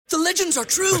The legends are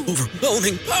true.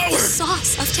 Overwhelming power!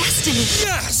 Sauce of destiny.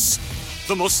 Yes!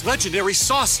 The most legendary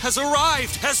sauce has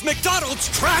arrived as McDonald's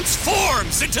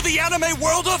transforms into the anime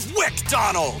world of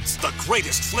WickDonald's. The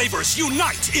greatest flavors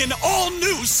unite in all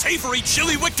new savory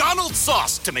chili McDonald's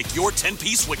sauce to make your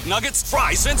 10-piece Wick Nuggets,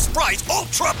 fries, and Sprite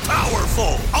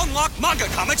ultra-powerful. Unlock manga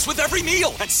comics with every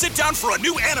meal and sit down for a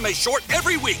new anime short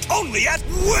every week only at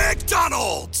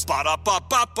WickDonald's.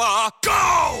 Ba-da-ba-ba-ba,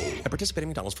 go! At participating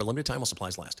McDonald's for a limited time while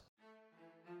supplies last.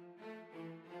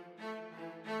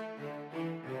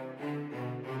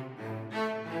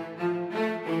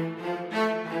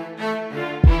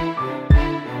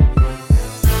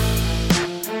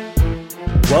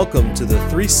 Welcome to the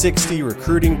 360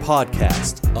 Recruiting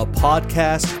Podcast, a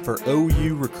podcast for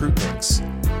OU recruitments,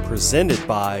 presented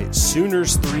by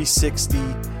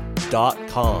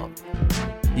Sooners360.com.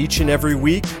 Each and every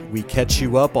week, we catch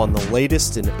you up on the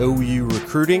latest in OU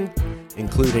recruiting,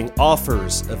 including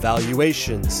offers,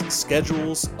 evaluations,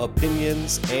 schedules,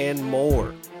 opinions, and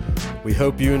more. We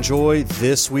hope you enjoy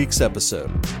this week's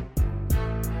episode.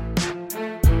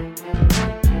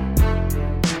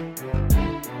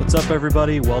 What's up,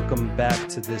 everybody? Welcome back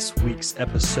to this week's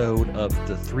episode of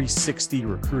the 360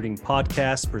 Recruiting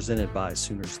Podcast presented by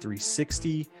Sooners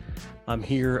 360. I'm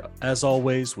here, as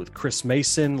always, with Chris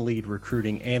Mason, lead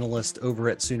recruiting analyst over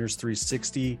at Sooners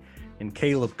 360, and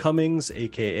Caleb Cummings,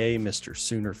 a.k.a. Mr.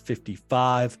 Sooner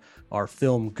 55, our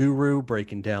film guru,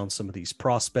 breaking down some of these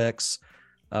prospects.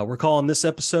 We're calling this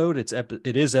episode,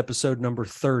 it is episode number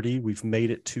 30. We've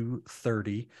made it to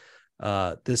 30.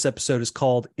 This episode is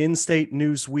called In-State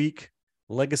News Week,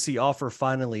 Legacy Offer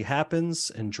Finally Happens,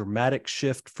 and Dramatic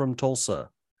Shift from Tulsa.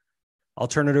 I'll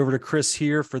turn it over to Chris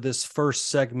here for this first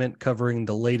segment covering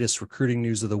the latest recruiting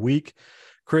news of the week.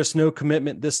 Chris, no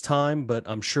commitment this time, but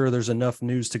I'm sure there's enough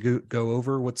news to go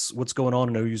over. What's going on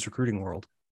in OU's recruiting world?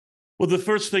 Well, the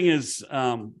first thing is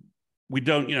we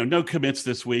don't, no commits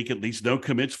this week, at least no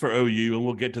commits for OU, and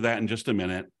we'll get to that in just a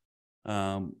minute.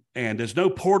 And there's no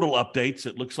portal updates.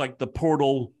 It looks like the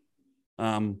portal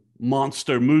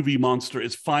movie monster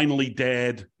is finally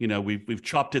dead. We've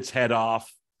chopped its head off,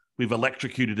 we've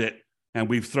electrocuted it, and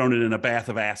we've thrown it in a bath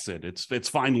of acid. It's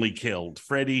finally killed.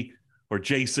 Freddie or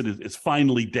Jason is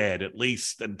finally dead, at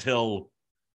least until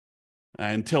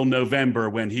November,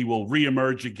 when he will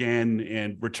reemerge again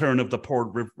in Return of the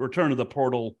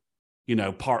Portal,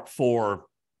 part 4,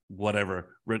 whatever,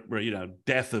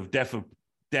 death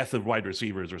of wide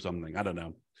receivers or something. I don't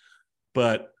know.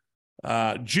 But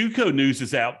JUCO news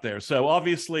is out there. So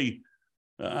obviously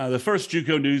the first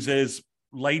JUCO news is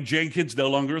Lane Jenkins no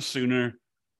longer a Sooner.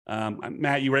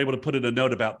 Matt, you were able to put in a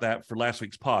note about that for last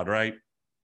week's pod, right?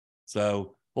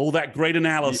 So all that great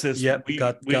analysis. Yep,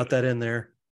 got that in there.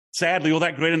 Sadly, all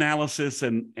that great analysis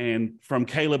and from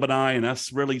Caleb and I and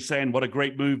us really saying what a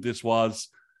great move this was.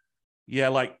 Yeah,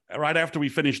 like right after we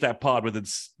finished that pod, within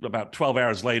about 12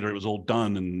 hours later, it was all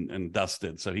done and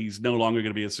dusted. So he's no longer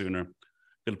going to be a Sooner.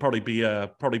 He'll probably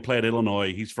play at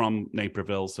Illinois. He's from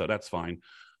Naperville, so that's fine.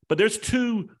 But there's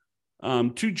two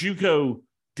JUCO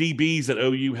DBs that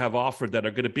OU have offered that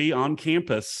are going to be on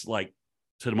campus like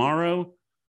tomorrow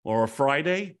or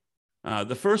Friday.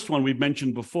 The first one we've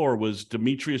mentioned before was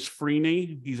Demetrius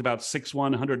Freeney. He's about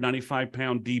 6'1",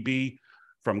 195-pound DB.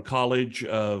 From college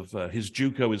of his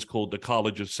JUCO is called the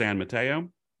College of San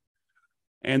Mateo.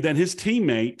 And then his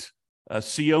teammate,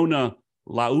 Siona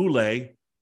Laule,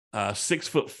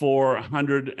 6'4",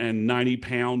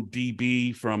 190-pound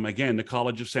DB from, again, the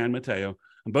College of San Mateo.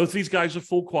 And both these guys are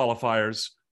full qualifiers.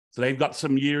 So they've got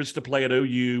some years to play at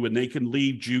OU, and they can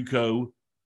leave JUCO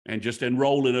and just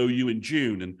enroll in OU in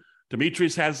June. And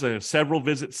Demetrius has several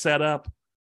visits set up.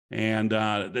 And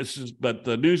but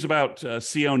the news about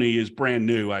Sione is brand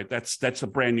new. That's a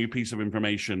brand new piece of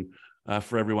information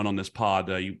for everyone on this pod.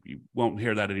 You won't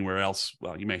hear that anywhere else.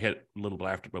 Well, you may hit it a little bit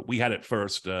after, but we had it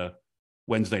first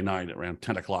Wednesday night at around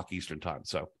 10 o'clock Eastern time.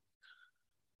 So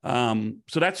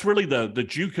that's really the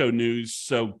JUCO news.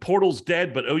 So portal's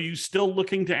dead, but OU still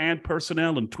looking to add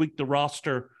personnel and tweak the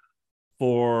roster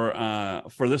for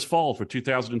this fall for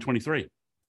 2023.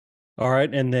 All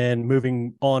right, and then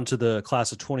moving on to the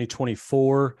class of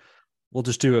 2024, we'll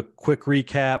just do a quick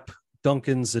recap.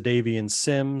 Duncan Zadavian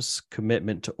Sims,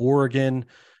 commitment to Oregon.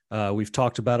 We've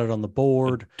talked about it on the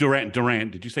board. Durant.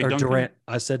 Did you say Duncan? Durant.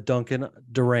 I said Duncan.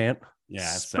 Durant.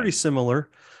 Yeah, it's pretty similar.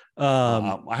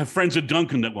 I have friends at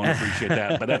Duncan that won't appreciate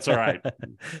that, but that's all right.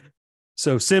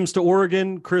 So Sims to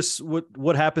Oregon. Chris,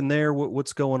 what happened there?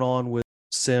 What's going on with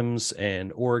Sims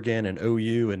and Oregon and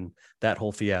OU and that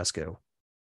whole fiasco?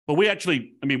 Well,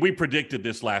 we predicted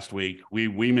this last week.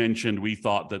 We mentioned we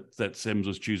thought that Sims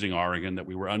was choosing Oregon, that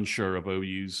we were unsure of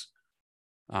OU's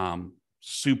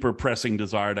super pressing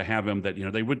desire to have him, that,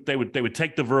 they would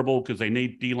take the verbal because they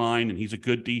need D-line, and he's a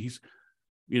good he's,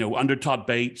 under Todd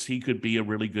Bates, he could be a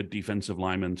really good defensive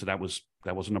lineman. So that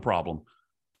wasn't a problem.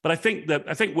 But I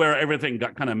think where everything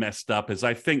got kind of messed up is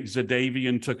I think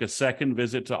Zadavian took a second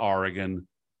visit to Oregon,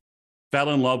 fell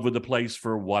in love with the place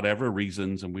for whatever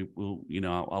reasons, and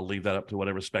I'll leave that up to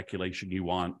whatever speculation you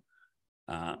want.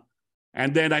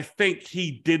 And then I think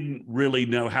he didn't really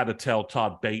know how to tell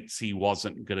Todd Bates he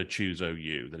wasn't going to choose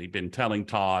OU, that he'd been telling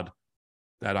Todd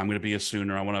that I'm going to be a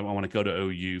Sooner, I want to go to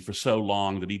OU for so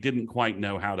long, that he didn't quite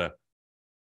know how to,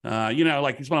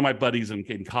 like he's one of my buddies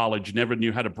in college, never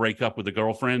knew how to break up with a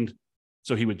girlfriend.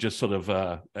 So he would just sort of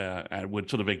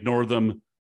ignore them,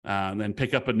 and then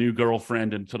pick up a new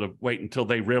girlfriend and sort of wait until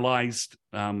they realized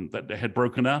that they had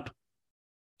broken up.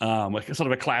 Like sort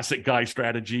of a classic guy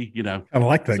strategy, I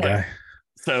like that guy.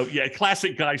 So yeah,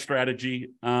 classic guy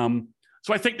strategy.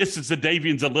 So I think this is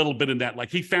Zadavian's a little bit in that, like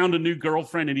he found a new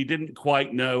girlfriend and he didn't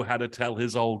quite know how to tell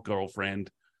his old girlfriend,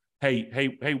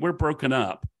 hey, we're broken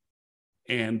up.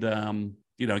 And,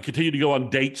 continued to go on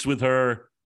dates with her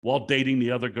while dating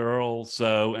the other girl.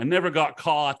 So, and never got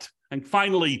caught. And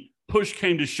finally push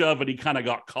came to shove and he kind of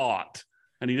got caught,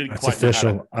 and he didn't quite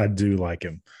official. know I do like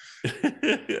him.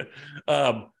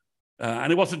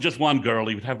 And it wasn't just one girl.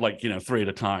 He would have three at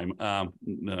a time.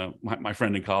 My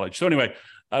friend in college. So anyway,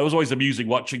 it was always amusing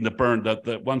watching the burn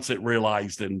that once it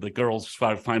realized and the girls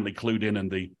finally clued in, and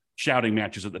the shouting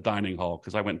matches at the dining hall,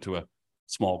 because I went to a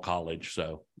small college,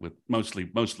 so with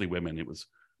mostly women. It was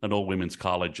an all women's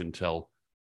college until,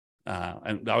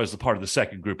 and I was a part of the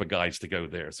second group of guys to go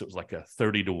there. So it was like a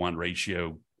 30-to-1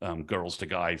 ratio, girls to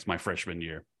guys my freshman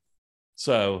year.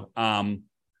 So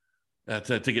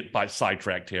to get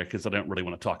sidetracked here, because I don't really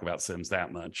want to talk about Sims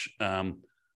that much.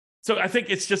 So I think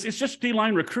it's just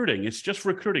D-line recruiting. It's just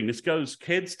recruiting. This goes,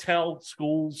 kids tell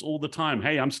schools all the time,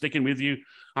 hey, I'm sticking with you.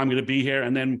 I'm going to be here.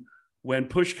 And then when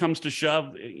push comes to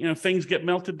shove, things get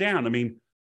melted down. I mean,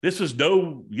 this is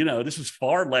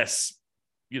far less,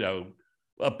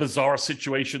 a bizarre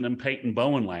situation than Peyton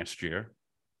Bowen last year.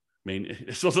 I mean,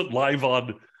 this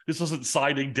wasn't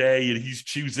signing day and he's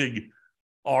choosing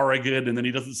Oregon, and then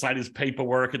he doesn't sign his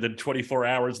paperwork, and then 24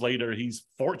 hours later, he's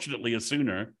fortunately a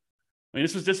Sooner. I mean,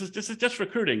 this is just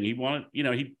recruiting. He wanted,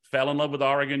 he fell in love with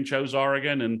Oregon, chose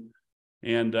Oregon,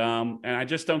 and I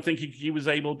just don't think he was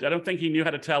able. I don't think he knew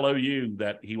how to tell OU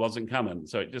that he wasn't coming.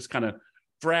 So it just kind of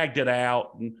dragged it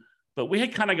out. But we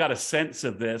had kind of got a sense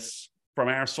of this from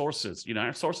our sources.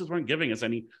 Our sources weren't giving us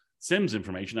any Sims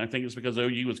information. I think it's because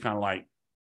OU was kind of like,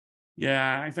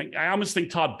 yeah, I almost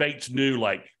think Todd Bates knew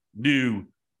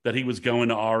that he was going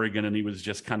to Oregon, and he was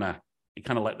just kind of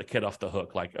let the kid off the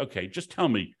hook. Like, okay, just tell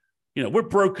me, we're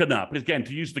broken up. Again,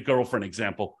 to use the girlfriend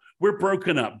example, we're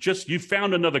broken up. Just, you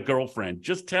found another girlfriend.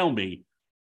 Just tell me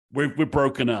we're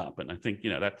broken up. And I think,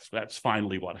 that's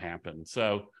finally what happened.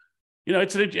 So,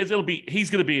 he's going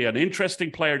to be an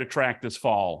interesting player to track this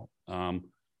fall.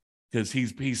 Because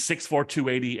he's 6'4",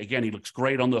 280. Again, he looks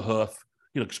great on the hoof.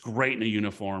 He looks great in a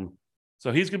uniform.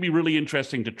 So he's going to be really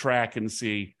interesting to track and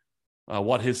see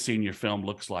what his senior film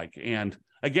looks like. And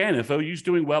again, if OU's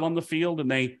doing well on the field and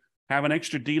they have an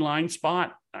extra D-line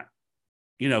spot,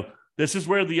 this is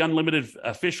where the unlimited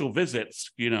official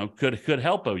visits, could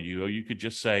help OU. Or you could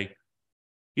just say,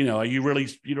 are you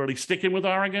really sticking with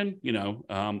Oregon?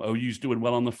 OU's doing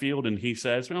well on the field, and he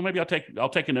says, well, maybe I'll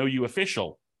take an OU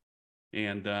official,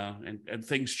 and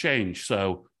things change.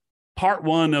 So part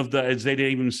one of the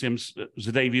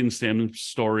Zadavian Sims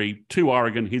story to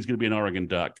Oregon, he's going to be an Oregon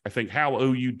Duck. I think how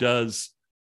OU does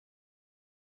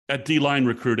at D-line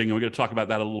recruiting, and we're going to talk about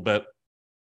that a little bit,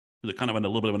 kind of a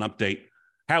little bit of an update.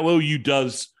 How OU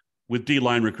does with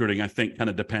D-line recruiting, I think, kind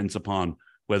of depends upon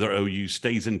whether OU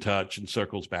stays in touch and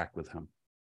circles back with him.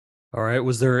 All right.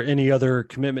 Was there any other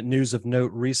commitment news of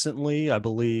note recently? I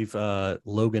believe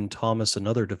Logan Thomas,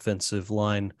 another defensive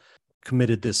line,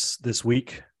 committed this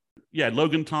week. Yeah,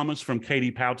 Logan Thomas from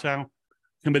Katy Powtow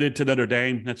committed to Notre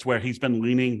Dame. That's where he's been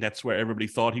leaning. That's where everybody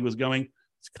thought he was going.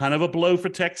 It's kind of a blow for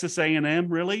Texas A&M,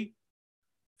 really,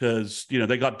 because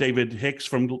they got David Hicks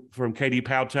from Katy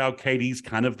Powtow. Katy's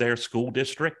kind of their school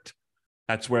district.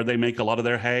 That's where they make a lot of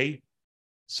their hay.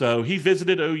 So he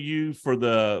visited OU for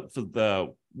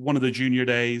the one of the junior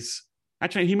days.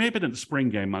 Actually, he may have been at the spring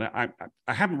game. I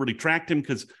haven't really tracked him,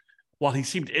 because while he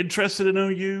seemed interested in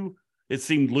OU, it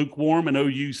seemed lukewarm, and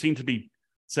OU seemed to be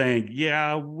saying,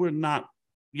 "Yeah, we're not.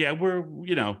 Yeah, we're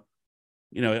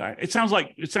It sounds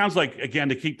like again,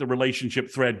 to keep the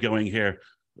relationship thread going here,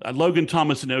 Logan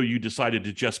Thomas and OU decided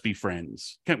to just be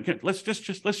friends. Let's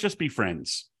just be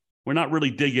friends. We're not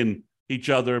really digging. each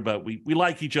other, but we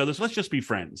like each other. So let's just be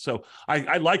friends. So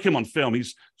I like him on film.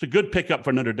 It's a good pickup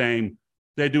for Notre Dame.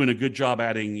 They're doing a good job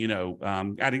adding, he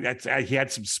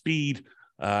had some speed,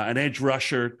 an edge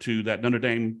rusher to that Notre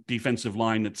Dame defensive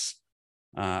line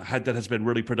that has been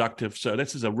really productive. So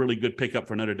this is a really good pickup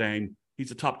for Notre Dame.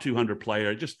 He's a top 200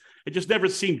 player. It just never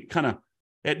seemed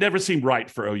right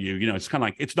for OU. It's kind of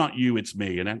like, it's not you, it's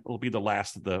me. And that will be the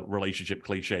last of the relationship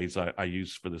cliches I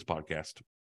use for this podcast.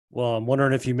 Well, I'm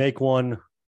wondering if you make one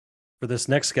for this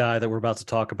next guy that we're about to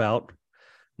talk about.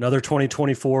 Another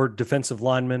 2024 defensive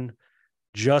lineman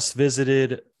just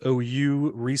visited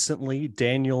OU recently,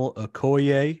 Daniel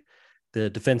Okoye, the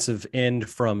defensive end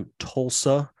from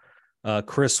Tulsa.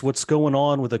 Chris, what's going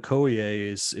on with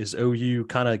Okoye? Is OU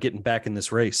kind of getting back in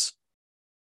this race?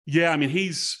 Yeah, I mean,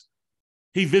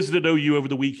 he visited OU over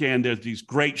the weekend. There's these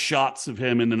great shots of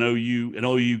him in an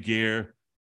OU gear,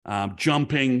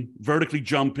 vertically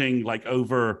jumping like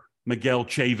over Miguel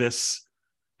Chavis.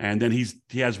 And then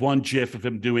he has one GIF of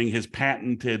him doing his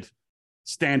patented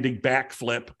standing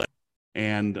backflip.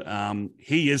 And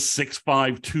he is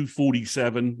 6'5",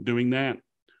 247 doing that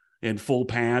in full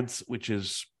pads, which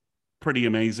is pretty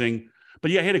amazing. But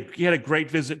yeah, he had a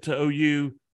great visit to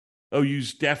OU.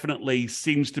 OU's definitely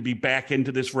seems to be back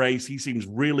into this race. He seems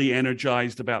really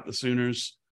energized about the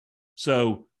Sooners.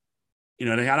 So,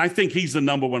 and I think he's the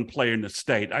number one player in the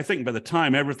state. I think by the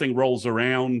time everything rolls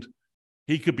around,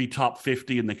 he could be top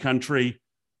 50 in the country.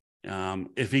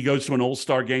 If he goes to an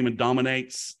all-star game and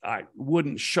dominates, it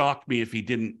wouldn't shock me if he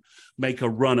didn't make a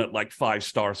run at like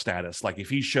 5-star status. Like if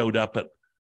he showed up at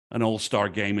an all-star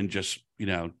game and just,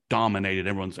 dominated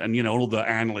everyone's, and, all the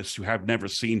analysts who have never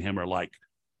seen him are like,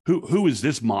 who is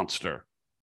this monster?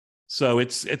 So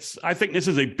I think this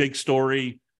is a big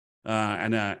story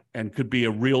and could be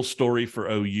a real story for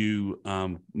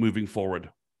OU moving forward.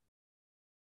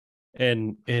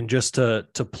 And just to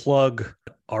plug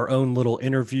our own little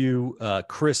interview,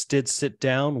 Chris did sit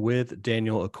down with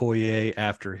Daniel Okoye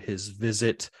after his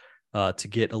visit to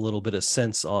get a little bit of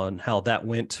sense on how that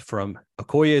went from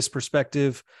Okoye's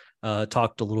perspective,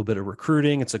 talked a little bit of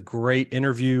recruiting. It's a great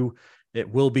interview. It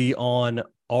will be on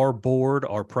our board,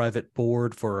 our private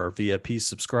board for our VIP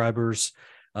subscribers,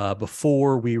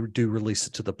 before we do release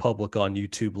it to the public on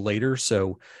YouTube later.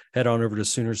 So head on over to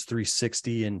Sooners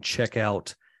 360 and check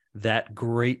out that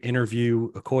great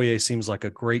interview. Okoye seems like a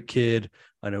great kid.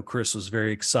 I know Chris was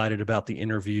very excited about the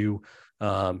interview,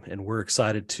 and we're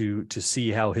excited to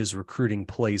see how his recruiting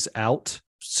plays out.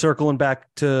 Circling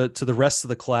back to the rest of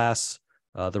the class,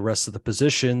 the rest of the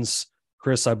positions,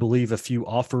 Chris, I believe a few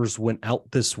offers went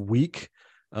out this week.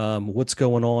 What's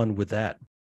going on with that?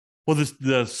 Well,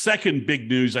 the second big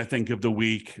news, I think, of the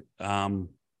week,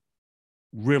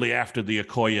 really after the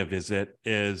Okoye visit,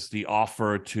 is the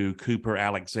offer to Cooper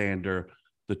Alexander,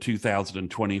 the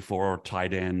 2024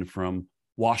 tight end from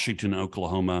Washington,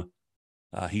 Oklahoma.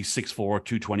 He's 6'4",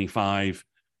 225.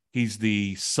 He's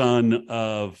the son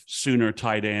of Sooner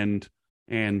tight end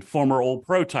and former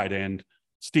All-Pro tight end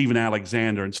Steven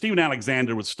Alexander. And Steven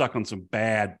Alexander was stuck on some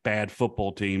bad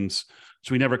football teams,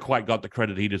 so he never quite got the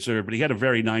credit he deserved. But he had a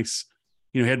very nice,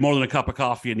 he had more than a cup of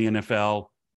coffee in the NFL,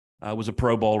 was a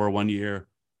Pro Bowler one year.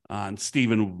 And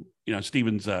Steven's,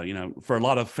 for a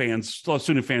lot of fans, a lot of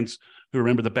Sooner fans who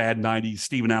remember the bad 90s,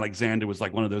 Steven Alexander was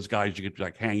like one of those guys you could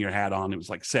like hang your hat on. It was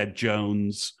like Sed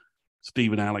Jones,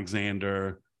 Steven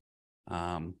Alexander,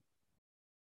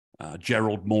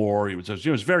 Gerald Moore. It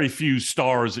was very few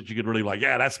stars that you could really like,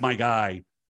 yeah, that's my guy.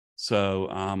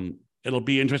 So it'll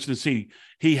be interesting to see.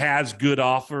 He has good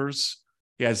offers.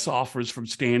 He has offers from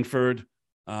Stanford.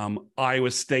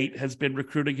 Iowa State has been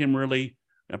recruiting him really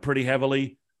pretty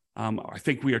heavily. I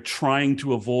think we are trying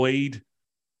to avoid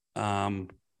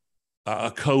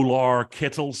a Kolar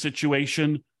Kittle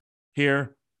situation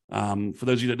here. For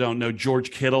those of you that don't know,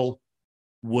 George Kittle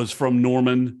was from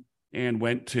Norman and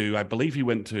I believe he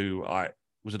went to,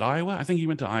 was it Iowa? I think he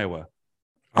went to Iowa.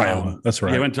 Iowa, that's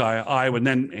right. He went to Iowa, and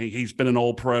then he's been an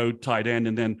all-pro tight end.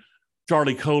 And then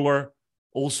Charlie Kolar,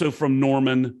 also from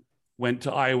Norman, went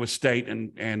to Iowa State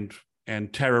and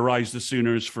terrorized the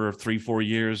Sooners for 3-4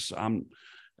 years.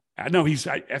 I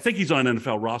think he's on an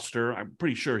NFL roster. I'm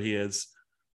pretty sure he is.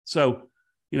 So,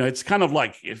 it's kind of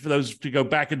like, if those to go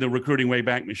back in the recruiting way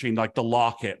back machine, like the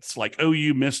Lockett's, like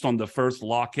OU missed on the first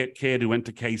Lockett kid who went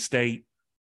to K-State.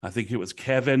 I think it was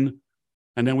Kevin.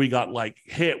 And then we got like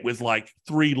hit with like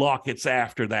 3 Locketts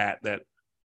after that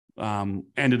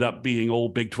ended up being all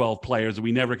Big 12 players. And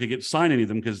we never could sign any of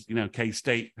them because,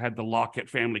 K-State had the Lockett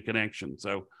family connection.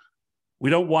 So we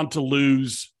don't want to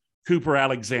lose Cooper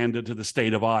Alexander to the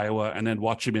state of Iowa and then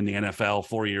watch him in the NFL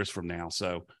 4 years from now.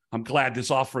 So I'm glad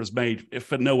this offer is made, if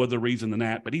for no other reason than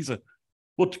that. But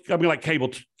I'm going to let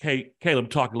Caleb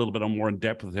talk a little bit more in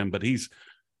depth with him, but it's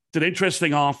an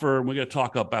interesting offer. And we're going to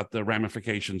talk about the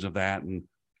ramifications of that and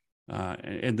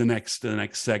in the next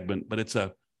segment. But it's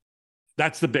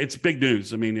big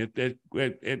news. I mean,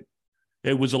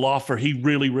 it was an offer he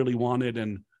really, really wanted,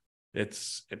 and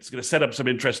it's going to set up some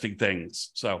interesting things.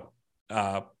 So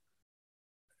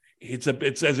it's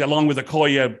along with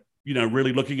Okoye,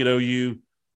 really looking at OU,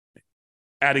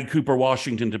 adding Cooper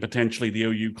Washington to potentially the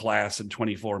OU class in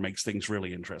 24 makes things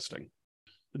really interesting.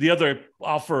 The other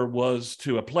offer was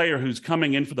to a player who's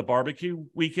coming in for the barbecue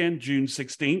weekend, June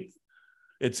 16th.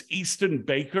 It's Easton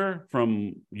Baker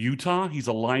from Utah. He's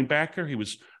a linebacker. He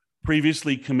was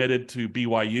previously committed to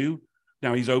BYU.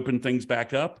 Now he's opened things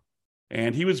back up.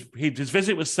 And his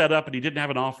visit was set up and he didn't have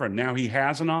an offer, and now he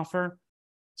has an offer.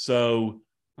 So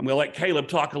I'm going to let Caleb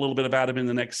talk a little bit about him in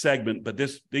the next segment, but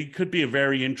he could be a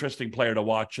very interesting player to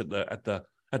watch at the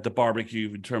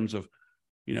barbecue in terms of,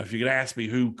 if you could ask me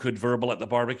who could verbal at the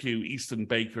barbecue, Easton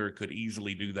Baker could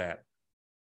easily do that.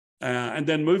 And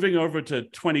then moving over to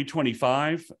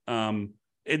 2025,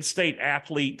 in-state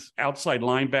athlete, outside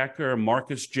linebacker,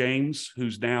 Marcus James,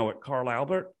 who's now at Carl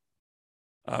Albert,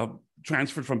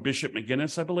 transferred from Bishop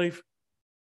McGuinness, I believe.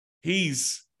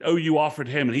 OU offered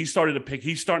him, and he's starting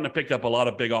to pick up a lot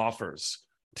of big offers.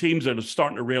 Teams are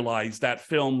starting to realize that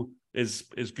film is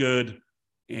good,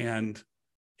 and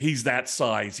he's that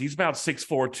size. He's about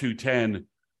 6'4", 210.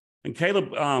 And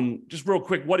Caleb, just real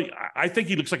quick, I think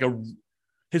he looks like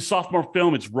his sophomore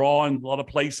film. It's raw in a lot of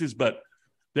places, but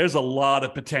there's a lot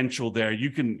of potential there.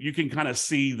 You can kind of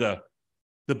see the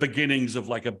beginnings of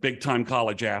like a big time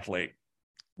college athlete.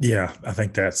 Yeah, I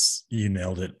think you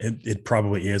nailed it. It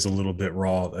probably is a little bit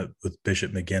raw with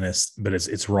Bishop McGuinness, but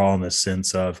it's raw in the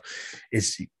sense of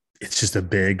it's just a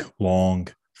big, long,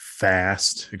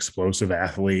 fast, explosive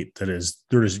athlete they're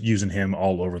just using him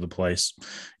all over the place.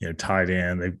 Tight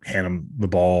end, they hand him the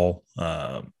ball,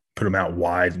 put him out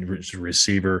wide and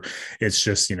receiver. It's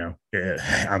just,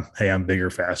 I'm bigger,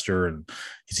 faster, and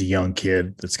he's a young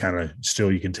kid that's kind of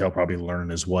still, you can tell, probably learning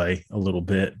his way a little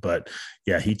bit. But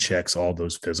yeah, he checks all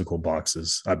those physical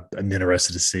boxes. I'm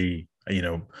interested to see, he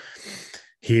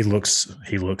looks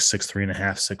 6'3" and a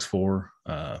half,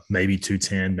 6'4", maybe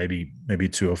 210, maybe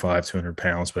 205, 200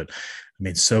 pounds. But I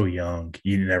mean, so young,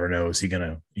 you never know. Is he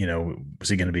going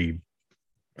to be,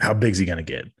 how big is he going to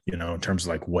get, in terms of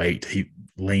like weight? He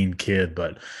lean kid,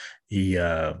 but he,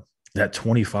 that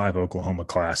 25 Oklahoma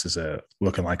class is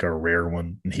looking like a rare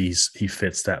one. And he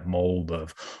fits that mold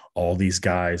of all these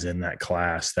guys in that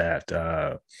class that,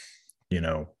 are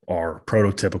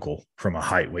prototypical from a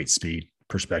height, weight, speed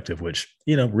perspective, which,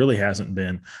 really hasn't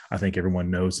been. I think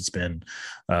everyone knows it's been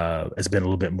a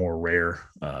little bit more rare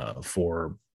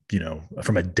for,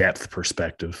 from a depth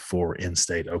perspective for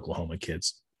in-state Oklahoma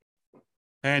kids.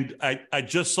 And I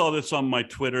just saw this on my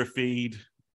Twitter feed.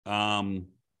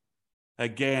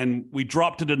 Again, we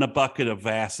dropped it in a bucket of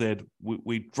acid.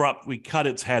 We cut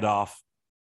its head off,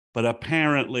 but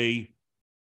apparently,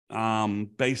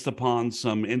 based upon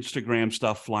some Instagram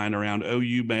stuff flying around,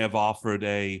 OU may have offered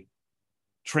a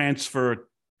transfer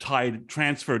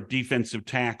defensive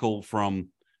tackle from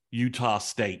Utah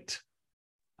State.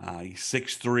 He's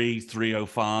 6'3",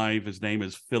 305. His name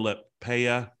is Philip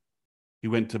Paya. He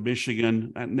went to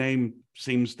Michigan. That name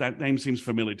seems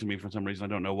familiar to me for some reason. I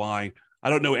don't know why.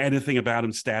 I don't know anything about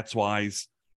him stats-wise,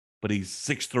 but he's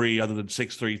 6'3", other than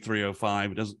 6'3",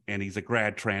 305. And he's a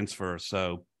grad transfer.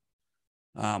 So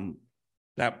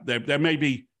that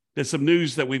there's some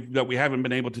news that we haven't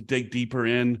been able to dig deeper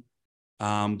in,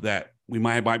 that we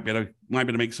might be able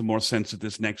to make some more sense of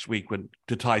this next week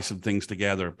to tie some things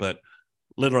together. But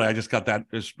literally, I just got that.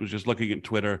 Was just looking at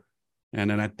Twitter, and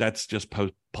then that's just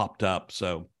popped up.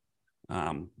 So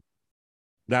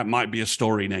that might be a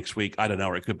story next week. I don't know,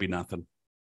 or it could be nothing.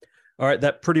 All right,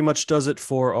 that pretty much does it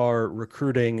for our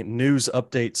recruiting news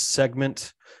update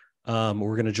segment. We're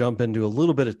going to jump into a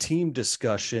little bit of team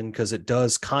discussion because it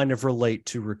does kind of relate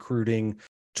to recruiting.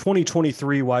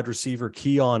 2023 wide receiver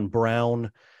Keon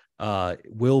Brown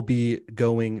will be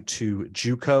going to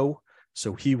JUCO,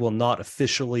 so he will not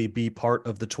officially be part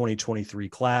of the 2023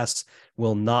 class,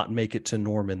 will not make it to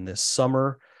Norman this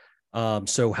summer.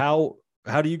 So how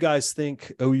do you guys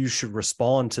think OU should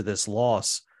respond to this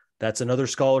loss? That's another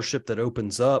scholarship that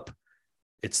opens up.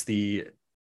 It's the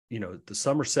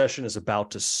summer session is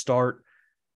about to start.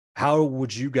 How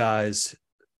would you guys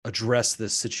address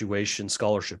this situation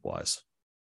scholarship-wise?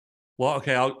 Well,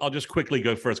 okay, I'll just quickly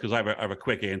go first because I have a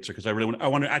quick answer because I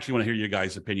want to hear your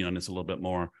guys' opinion on this a little bit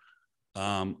more.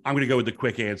 I'm going to go with the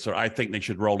quick answer. I think they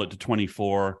should roll it to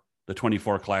 24, the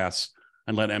 24 class,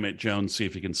 and let Emmett Jones see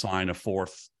if he can sign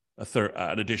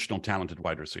an additional talented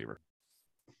wide receiver.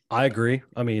 I agree.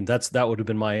 I mean, that would have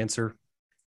been my answer.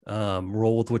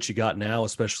 Roll with what you got now,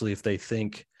 especially if they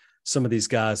think some of these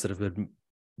guys that have been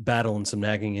battling some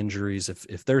nagging injuries,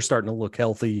 if they're starting to look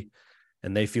healthy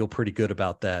and they feel pretty good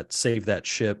about that, save that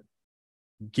ship,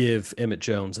 give Emmett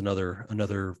Jones another,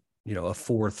 a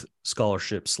fourth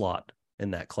scholarship slot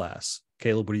in that class.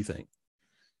 Caleb, what do you think?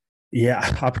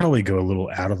 Yeah, I'll probably go a little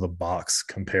out of the box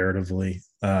comparatively.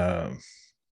 I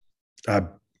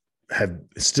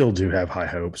still do have high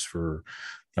hopes for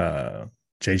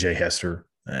JJ Hester.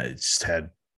 Just had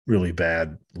really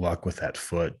bad luck with that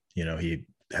foot. He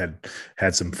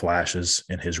had some flashes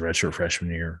in his redshirt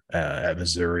freshman year at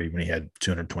Missouri when he had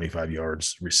 225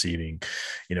 yards receiving,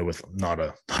 with not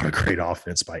a great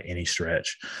offense by any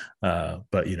stretch,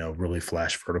 but really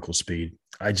flash vertical speed.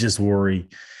 I just worry.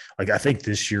 I think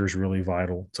this year is really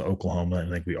vital to Oklahoma, and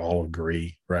I think we all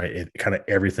agree, right? It kind of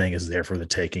everything is there for the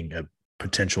taking. A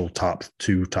potential top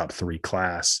 2, top 3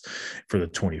 class for the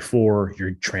 24.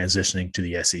 You're transitioning to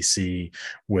the SEC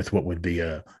with what would be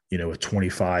a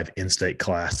 25 in-state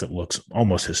class that looks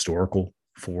almost historical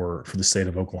for the state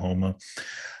of Oklahoma.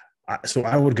 So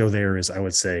I would go there I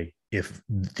would say if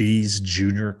these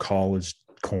junior college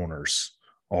corners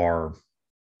are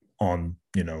on,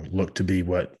 look to be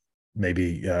what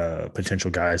maybe potential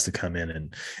guys to come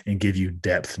in and give you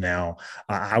depth now,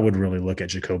 I would really look at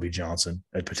Jacoby Johnson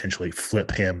and potentially flip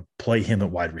him, play him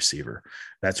at wide receiver.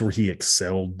 That's where he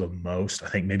excelled the most. I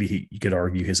think maybe you could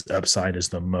argue his upside is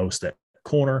the most at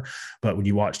corner, but when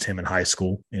you watched him in high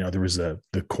school, there was the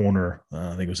corner,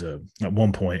 I think it was at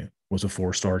one point was a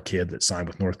 4-star kid that signed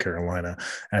with North Carolina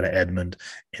out of Edmond.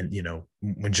 And,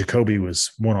 when Jacoby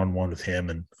was one-on-one with him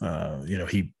and,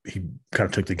 he kind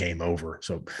of took the game over.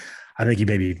 So I think you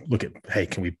maybe look at, hey,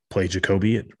 can we play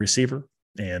Jacoby at receiver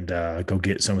and go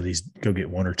get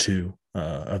one or two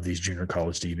of these junior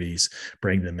college DBs,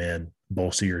 bring them in,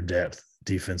 bolster your depth,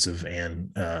 defensive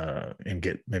and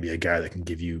get maybe a guy that can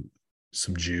give you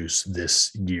some juice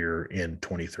this year in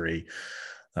 23.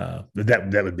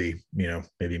 That would be,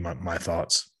 maybe my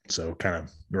thoughts. So kind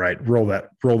of roll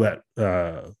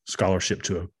that scholarship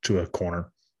to a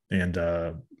corner and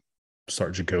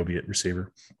start Jacoby at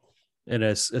receiver. And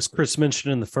as Chris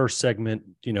mentioned in the first segment,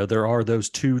 there are those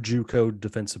 2 JUCO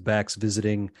defensive backs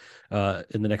visiting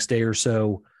in the next day or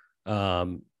so.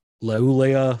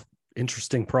 Laulea,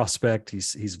 interesting prospect.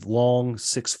 He's long,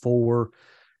 6'4",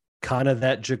 kind of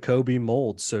that Jacoby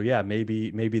mold. So yeah,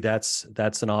 maybe that's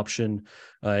an option.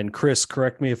 And Chris,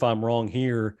 correct me if I'm wrong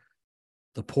here.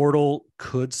 The portal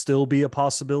could still be a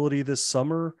possibility this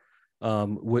summer.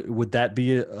 Would that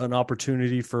be an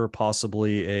opportunity for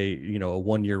possibly a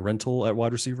 1-year rental at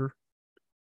wide receiver?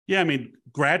 Yeah, I mean,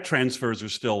 grad transfers are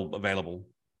still available.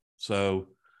 So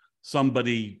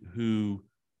somebody who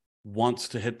wants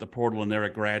to hit the portal and they're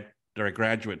a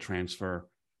graduate transfer,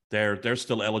 they're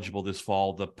still eligible this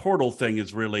fall. The portal thing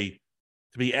is really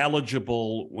to be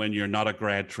eligible when you're not a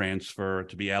grad transfer,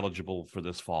 to be eligible for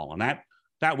this fall. And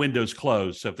that window's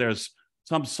closed. So if there's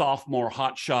some sophomore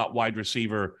hotshot wide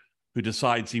receiver who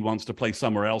decides he wants to play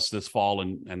somewhere else this fall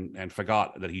and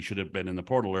forgot that he should have been in the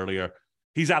portal earlier,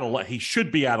 he's out of luck. He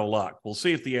should be out of luck. We'll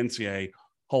see if the NCAA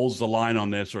holds the line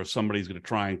on this or if somebody's going to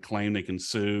try and claim they can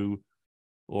sue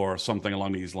or something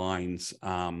along these lines.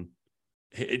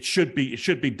 It should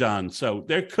be done. So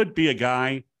there could be a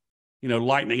guy,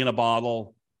 lightning in a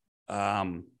bottle,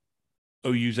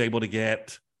 OU's able to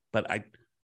get, but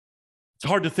it's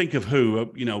hard to think of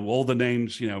who, all the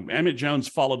names, Emmett Jones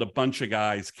followed a bunch of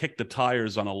guys, kicked the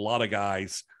tires on a lot of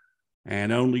guys,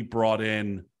 and only brought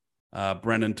in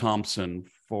Brennan Thompson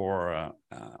for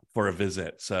a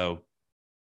visit. So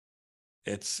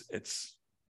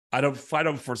I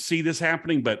don't foresee this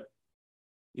happening, but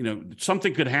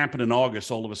something could happen in August.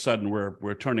 All of a sudden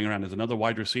we're turning around as another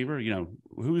wide receiver.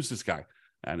 Who is this guy?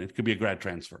 And it could be a grad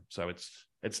transfer. So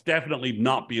it's definitely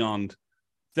not beyond.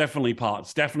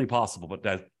 It's definitely possible,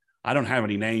 but I don't have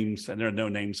any names, and there are no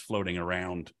names floating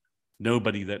around.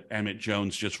 Nobody that Emmett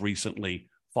Jones just recently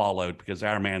followed, because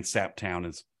our man Saptown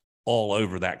is all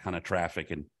over that kind of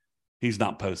traffic, and he's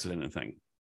not posted anything.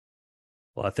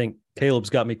 Well, I think Caleb's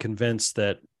got me convinced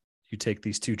that you take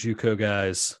these 2 JUCO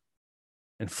guys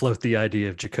and float the idea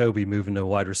of Jacoby moving to a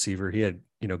wide receiver. He had,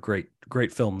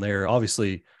 great film there.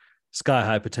 Obviously, sky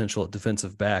high potential at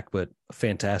defensive back, but a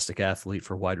fantastic athlete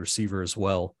for wide receiver as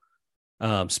well.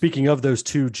 Speaking of those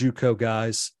 2 JUCO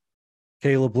guys,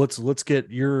 Caleb, let's get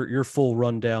your full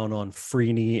rundown on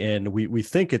Freeney, and we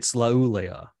think it's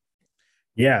Laulea.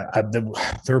 Yeah,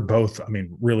 they're both, I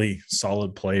mean, really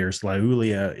solid players.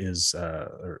 Laulia is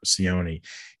or Sione.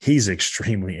 He's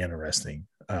extremely interesting.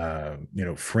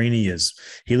 Freeney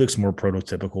he looks more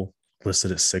prototypical,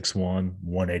 listed at 6'1",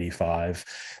 185.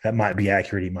 That might be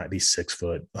accurate. He might be 6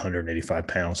 foot, 185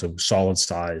 pounds. So solid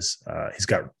size. He's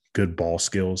got good ball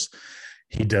skills.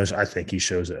 He does. I think he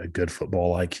shows a good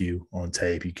football IQ on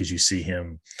tape because you see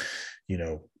him,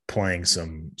 playing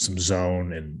some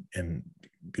zone and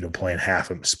playing half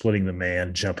of splitting the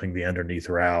man, jumping the underneath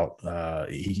route.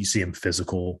 You see him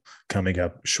physical, coming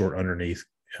up short underneath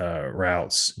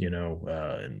routes,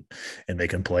 and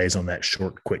making plays on that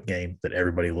short, quick game that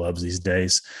everybody loves these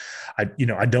days. I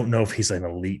don't know if he's an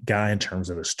elite guy in terms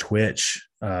of his twitch,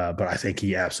 but I think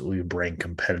he absolutely would bring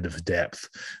competitive depth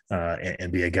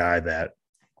and be a guy that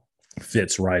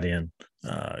fits right in.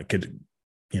 Could,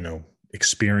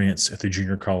 experience at the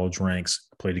junior college ranks,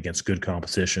 played against good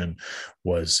competition,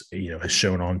 has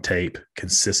shown on tape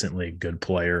consistently a good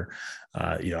player.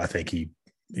 I think he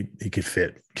could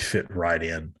fit right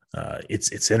in.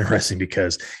 It's interesting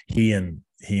because he and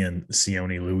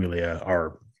Sione Luilia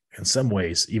are in some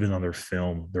ways, even on their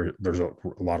film, there's a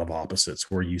lot of opposites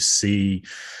where you see,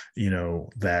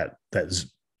 that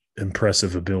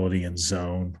impressive ability in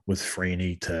zone with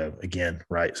Freeney to, again,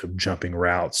 right, so jumping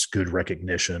routes, good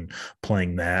recognition,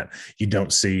 playing that. You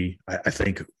don't see, I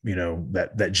think,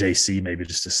 that JC maybe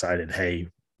just decided, hey,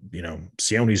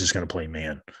 Sione's just going to play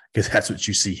man, because that's what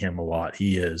you see him a lot.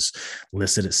 He is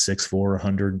listed at 6'4",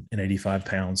 185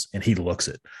 pounds, and he looks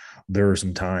it. There are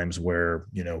some times where,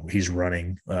 he's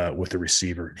running with the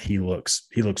receiver. He looks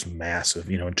massive,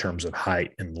 in terms of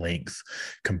height and length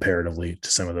comparatively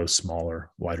to some of those smaller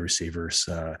wide receivers.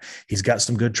 He's got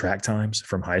some good track times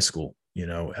from high school. He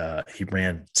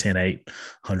ran 10.8,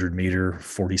 100-meter,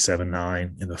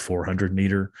 47.9 in the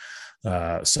 400-meter.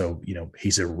 So,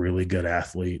 he's a really good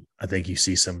athlete. I think you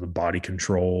see some of the body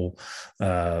control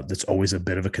that's always a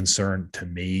bit of a concern to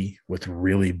me with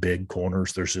really big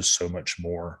corners. There's just so much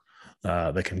more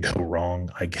that can go wrong,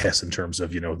 I guess, in terms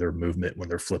of, their movement when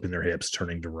they're flipping their hips,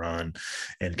 turning to run,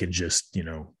 and can just,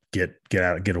 get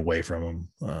out, get away from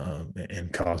them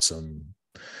and cause some,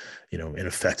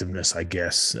 ineffectiveness, I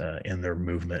guess, in their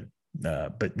movement.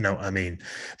 But no, I mean,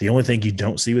 the only thing you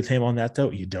don't see with him on that, though,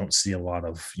 you don't see a lot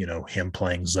of, him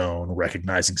playing zone,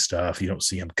 recognizing stuff. You don't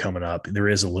see him coming up. There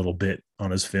is a little bit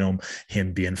on his film,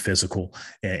 him being physical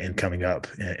and coming up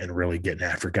and really getting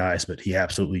after guys, but he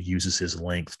absolutely uses his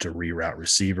length to reroute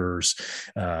receivers.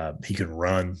 He can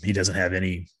run. He doesn't have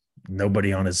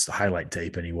nobody on his highlight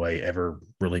tape anyway ever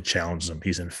really challenges him.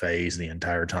 He's in phase the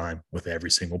entire time with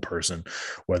every single person,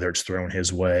 whether it's thrown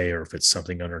his way or if it's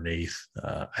something underneath.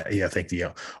 I think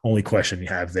the only question you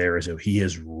have there is he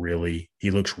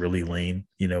looks really lean,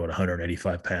 at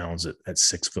 185 pounds at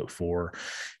 6'4",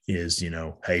 is,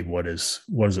 hey, what does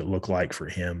it look like for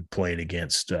him playing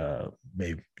against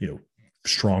maybe,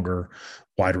 stronger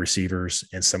wide receivers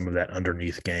and some of that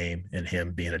underneath game and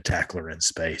him being a tackler in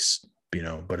space.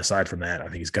 But aside from that, I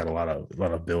think he's got a lot of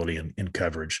ability in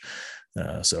coverage.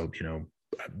 If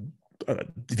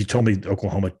you told me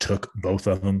Oklahoma took both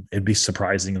of them, it'd be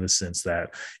surprising in the sense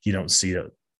that you don't see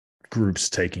groups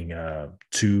taking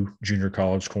two junior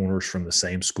college corners from the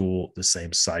same school, the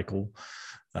same cycle.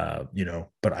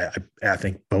 But I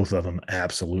think both of them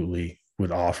absolutely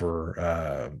would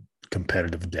offer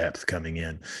competitive depth coming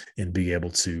in and be able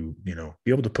to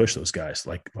push those guys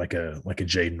like a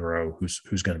Jaden Rowe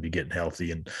who's going to be getting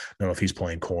healthy, and I don't know if he's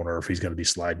playing corner or if he's going to be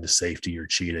sliding to safety or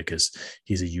cheetah because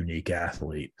he's a unique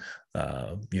athlete.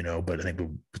 But I think we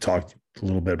talked a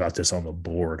little bit about this on the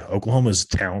board. Oklahoma's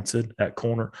talented at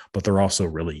corner, but they're also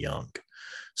really young.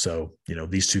 So,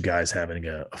 these two guys having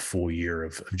a full year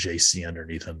of JC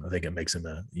underneath them, I think it makes him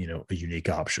a unique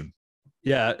option.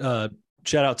 Yeah.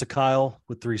 Shout out to Kyle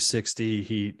with 360.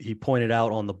 He pointed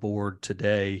out on the board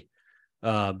today,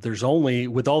 there's only,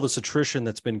 with all this attrition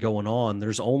that's been going on,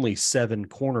 there's only 7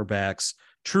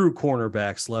 true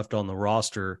cornerbacks left on the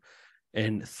roster,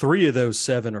 and 3 of those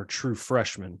 7 are true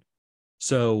freshmen.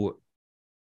 So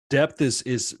depth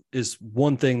is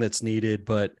one thing that's needed,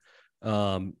 but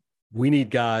we need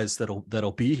guys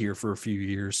that'll be here for a few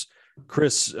years.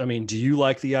 Chris, I mean, do you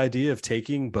like the idea of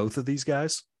taking both of these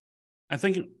guys? I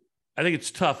think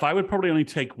it's tough. I would probably only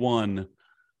take one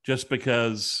just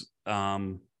because,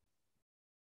 the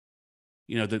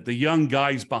young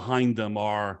guys behind them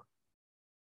are,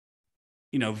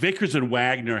 Vickers and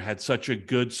Wagner had such a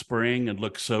good spring and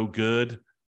looked so good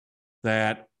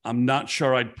that I'm not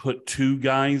sure I'd put 2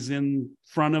 guys in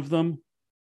front of them.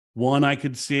 One I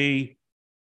could see,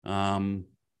 to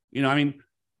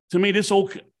me,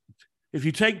 if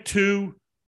you take 2,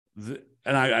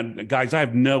 guys, I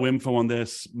have no info on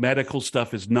this. Medical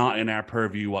stuff is not in our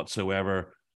purview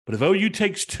whatsoever. But if OU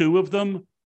takes 2 of them,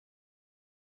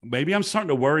 maybe I'm starting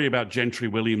to worry about Gentry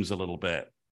Williams a little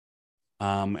bit,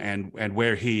 and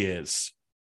where he is.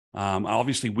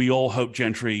 Obviously, we all hope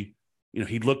Gentry,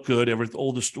 he looked good.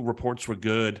 All the reports were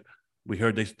good. We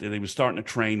heard they were starting to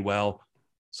train well.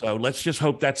 So let's just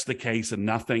hope that's the case and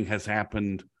nothing has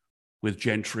happened with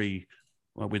Gentry,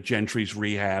 with Gentry's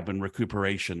rehab and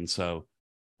recuperation. So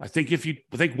I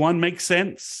think 1 makes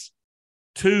sense.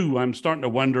 2, I'm starting to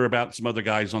wonder about some other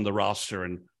guys on the roster,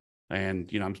 and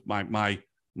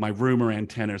my rumor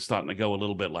antenna is starting to go a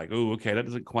little bit like, oh, okay, that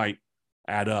doesn't quite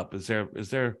add up. Is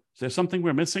there something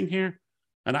we're missing here?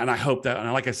 And I hope that,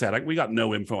 and like I said, we got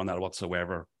no info on that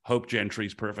whatsoever. Hope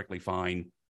Gentry's perfectly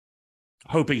fine.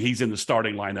 Hoping he's in the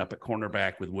starting lineup at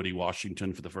cornerback with Woody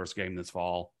Washington for the first game this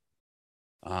fall.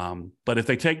 But if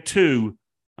they take 2,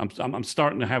 I'm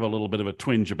starting to have a little bit of a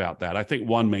twinge about that. I think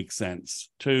 1 makes sense.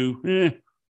 2, I'm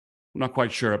not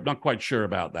quite sure. I'm not quite sure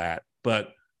about that.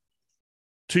 But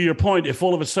to your point, if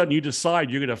all of a sudden you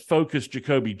decide you're going to focus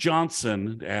Jacoby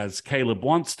Johnson as Caleb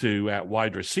wants to at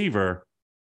wide receiver,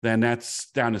 then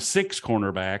that's down to 6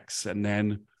 cornerbacks, and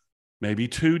then maybe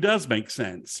 2 does make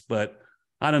sense. But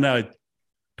I don't know.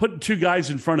 Putting 2 guys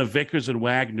in front of Vickers and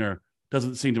Wagner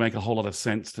doesn't seem to make a whole lot of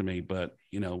sense to me. But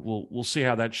we'll see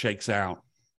how that shakes out.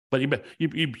 But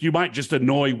you might just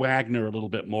annoy Wagner a little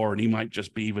bit more, and he might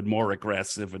just be even more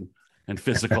aggressive and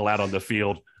physical out on the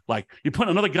field. Like, you put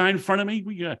another guy in front of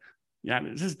me,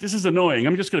 this is annoying.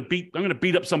 I'm going to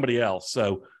beat up somebody else.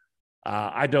 So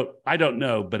I don't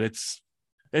know, but it's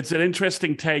an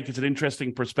interesting take. It's an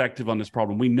interesting perspective on this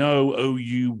problem. We know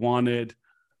OU wanted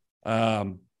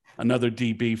another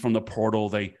DB from the portal.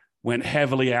 They went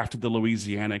heavily after the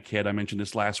Louisiana kid. I mentioned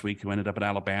this last week, who ended up at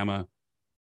Alabama.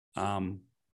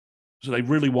 So they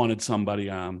really wanted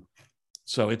somebody.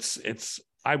 So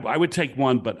I would take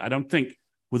 1, but I don't think,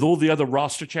 with all the other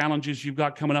roster challenges you've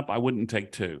got coming up, I wouldn't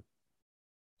take 2.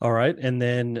 All right. And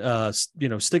then,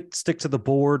 stick to the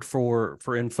board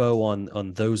for info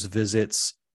on those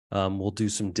visits. We'll do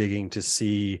some digging to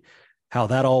see how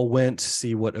that all went,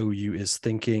 see what OU is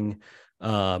thinking.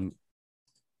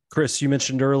 Chris, you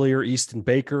mentioned earlier Easton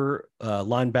Baker,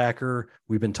 linebacker.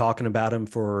 We've been talking about him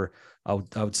for, I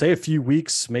would say, a few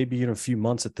weeks, maybe even a few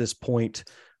months at this point.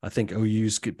 I think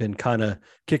OU's been kind of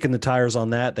kicking the tires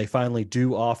on that. They finally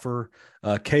do offer.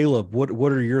 Caleb,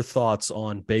 what are your thoughts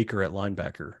on Baker at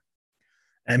linebacker?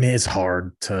 I mean, it's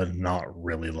hard to not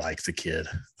really like the kid.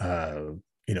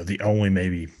 The only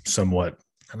maybe somewhat,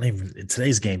 in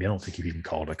today's game, I don't think you can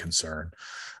call it a concern.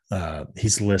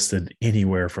 He's listed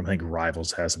anywhere from, I think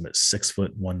Rivals has him at 6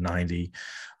 foot 190.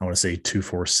 I want to say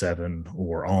 247,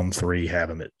 or On 3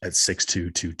 have him at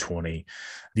 6'2", 220.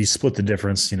 You split the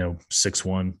difference,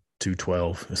 6'1",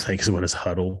 212, I think is what his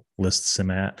huddle lists him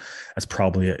at. That's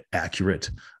probably accurate.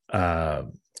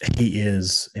 He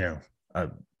is,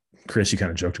 Chris, you kind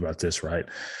of joked about this, right?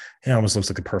 He almost looks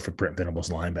like a perfect Brent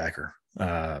Venables linebacker.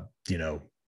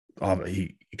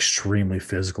 He extremely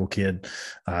physical kid.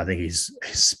 I think he's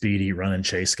a speedy run and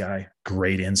chase guy,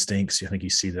 great instincts. I think you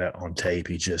see that on tape.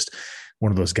 He's just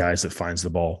one of those guys that finds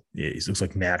the ball. He looks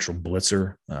like natural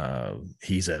blitzer.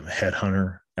 He's a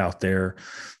headhunter out there.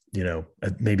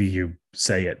 Maybe you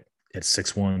say at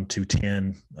 6'1",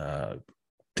 210,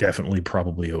 definitely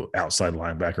probably an outside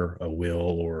linebacker, a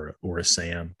Will or a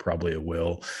Sam, probably a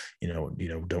Will.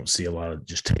 Don't see a lot of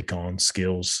just take on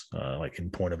skills like in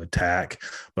point of attack,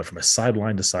 but from a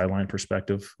sideline to sideline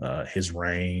perspective, his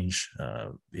range,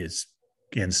 his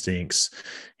instincts,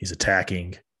 he's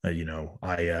attacking.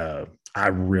 I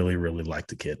really, really like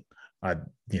the kid. I'd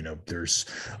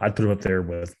put him up there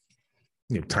with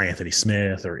Ty Anthony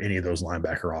Smith or any of those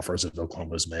linebacker offers that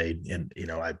Oklahoma's made. And,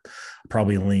 I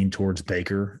probably lean towards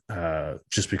Baker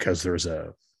just because there's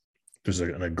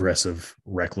an aggressive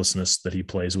recklessness that he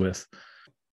plays with.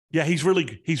 Yeah, he's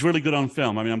really good on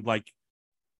film. I mean, I'm like,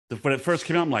 when it first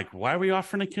came out, I'm like, why are we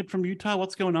offering a kid from Utah?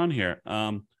 What's going on here?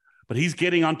 But he's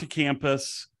getting onto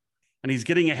campus, and he's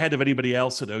getting ahead of anybody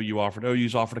else that OU offered.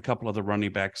 OU's offered a couple other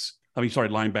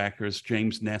linebackers,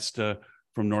 James Nesta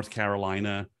from North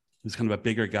Carolina, who's kind of a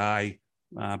bigger guy,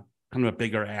 kind of a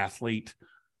bigger athlete.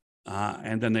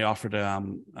 And then they offered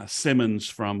Simmons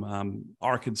from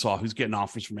Arkansas, who's getting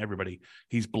offers from everybody.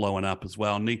 He's blowing up as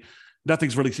well. And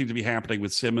nothing's really seemed to be happening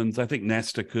with Simmons. I think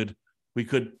Nesta we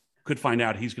could find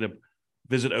out he's going to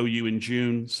visit OU in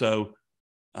June. So,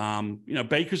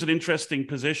 Baker's an interesting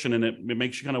position, and it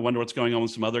makes you kind of wonder what's going on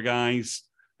with some other guys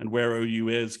and where OU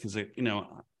is. Because,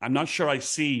 I'm not sure I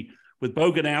see with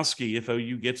Boganowski, if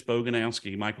OU gets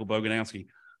Michael Boganowski,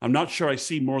 I'm not sure I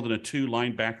see more than a 2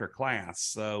 linebacker class.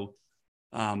 So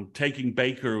taking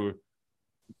Baker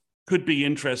could be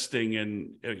interesting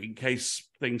in case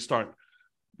things start,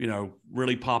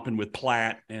 really popping with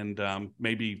Platt and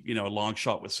maybe, a long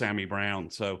shot with Sammy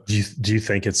Brown. So do you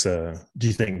think do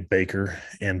you think Baker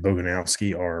and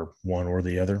Boganowski are one or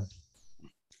the other?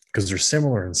 Because they're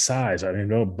similar in size. I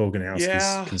know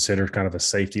Boganowski's considered kind of a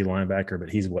safety linebacker, but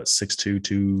he's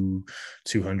 6'2",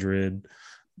 200.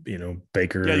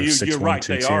 Baker. Yeah, you're 6'1", right.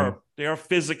 210. They are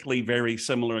physically very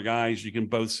similar guys. You can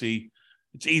both see.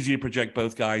 It's easy to project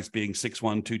both guys being 6'1",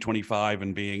 225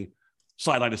 and being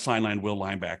sideline to sideline will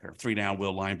linebacker, 3-down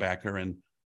will linebacker, and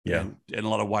a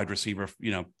lot of wide receiver,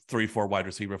 3-4 wide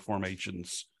receiver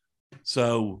formations.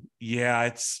 So yeah,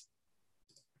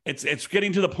 it's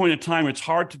getting to the point of time where it's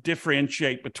hard to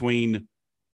differentiate between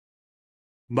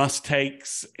must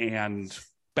takes and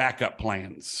backup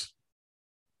plans.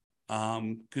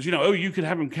 Because you could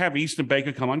have Easton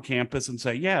Baker come on campus and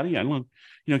say,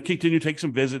 continue to take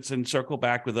some visits and circle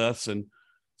back with us and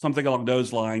something along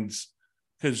those lines.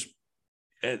 Because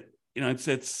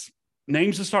it's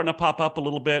names are starting to pop up a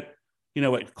little bit.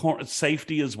 At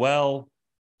safety as well.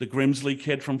 The Grimsley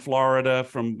kid from Florida,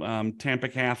 from Tampa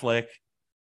Catholic,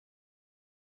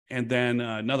 and then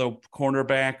another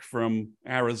cornerback from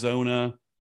Arizona,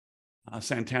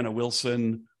 Santana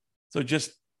Wilson. So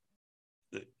just.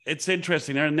 It's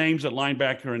interesting. There are names at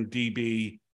linebacker and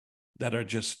DB that are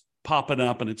just popping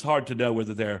up, and it's hard to know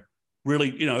whether they're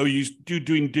really,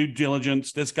 doing due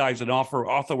diligence. This guy's an author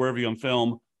wherever you on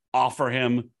film, offer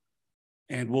him,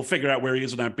 and we'll figure out where he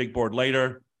is on that big board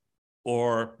later.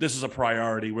 Or this is a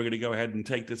priority. We're going to go ahead and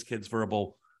take this kid's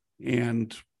verbal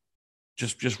and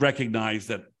just recognize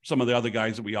that some of the other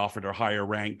guys that we offered are higher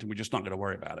ranked, and we're just not going to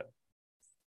worry about it.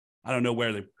 I don't know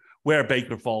where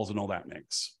Baker falls in all that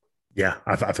mix. Yeah,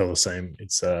 I feel the same.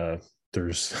 It's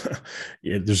there's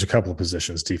there's a couple of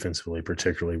positions defensively,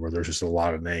 particularly where there's just a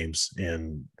lot of names,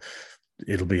 and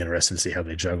it'll be interesting to see how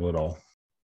they juggle it all.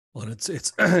 Well,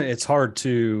 it's hard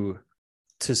to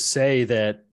say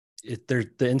that the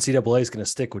NCAA is going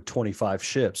to stick with 25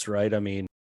 ships, right? I mean,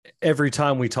 every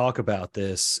time we talk about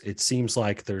this, it seems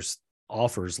like there's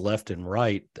offers left and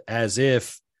right, as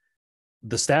if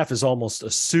the staff is almost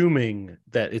assuming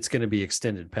that it's going to be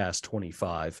extended past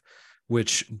 25,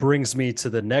 which brings me to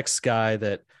the next guy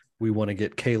that we want to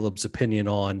get Caleb's opinion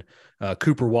on,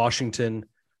 Cooper Washington,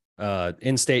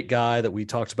 in-state guy that we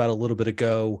talked about a little bit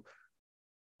ago,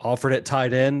 offered at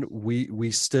tight end.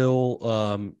 We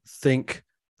still think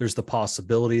there's the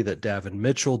possibility that Davin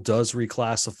Mitchell does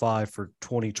reclassify for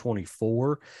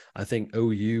 2024. I think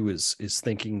OU is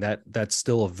thinking that that's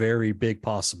still a very big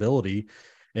possibility.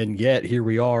 And yet here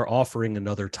we are offering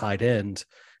another tight end.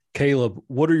 Caleb,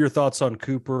 what are your thoughts on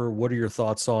Cooper? What are your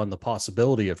thoughts on the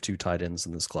possibility of 2 tight ends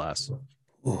in this class?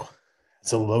 Ooh,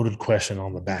 it's a loaded question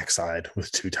on the backside with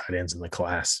 2 tight ends in the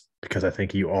class, because I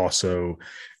think you also,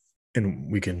 and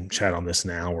we can chat on this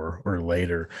now or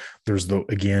later, there's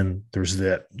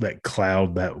that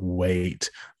cloud, that weight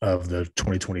of the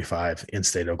 2025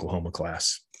 in-state Oklahoma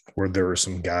class, where there are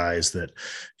some guys that,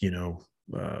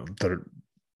 that are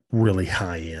really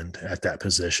high end at that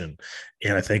position.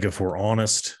 And I think if we're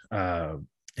honest, and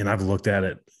I've looked at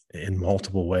it in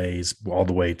multiple ways, all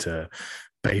the way to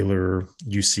Baylor,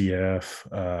 UCF,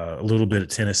 a little bit at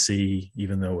Tennessee,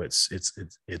 even though it's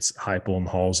Heupel and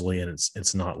Halsley and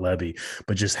it's not Levy,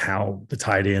 but just how the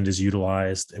tight end is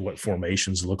utilized and what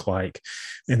formations look like.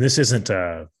 And this isn't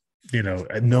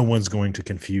no one's going to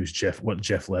confuse what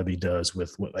Jeff Levy does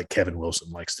with what like Kevin Wilson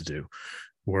likes to do,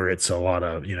 where it's a lot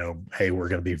of, hey, we're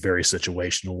going to be very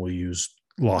situational. We'll use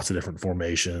lots of different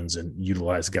formations and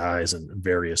utilize guys in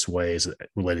various ways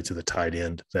related to the tight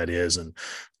end, that is, and,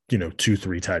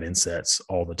 2-3 tight end sets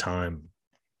all the time.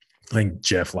 I think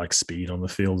Jeff likes speed on the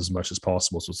field as much as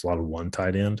possible. So it's a lot of 1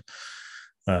 tight end.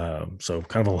 So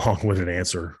kind of a long-winded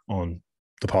answer on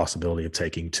the possibility of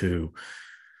taking 2.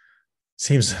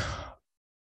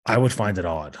 I would find it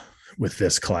odd with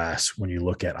this class when you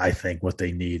look at, I think, what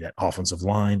they need at offensive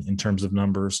line in terms of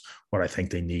numbers, what I think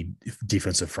they need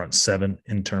defensive front 7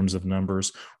 in terms of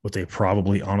numbers, what they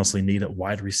probably honestly need at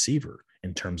wide receiver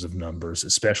in terms of numbers,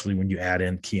 especially when you add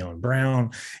in Keon Brown.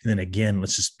 And then again,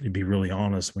 let's just be really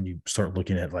honest, when you start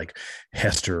looking at like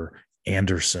Hester,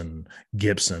 Anderson,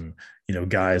 Gibson,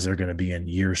 guys that are going to be in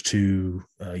years 2,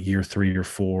 year 3 or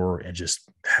 4, and just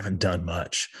haven't done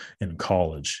much in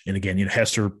college. And again,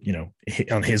 Hester,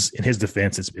 in his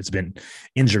defense, it's been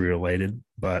injury related,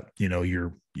 but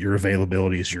your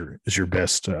availability is your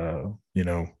best,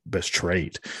 best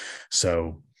trait.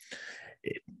 So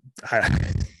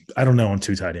I don't know on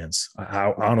 2 tight ends.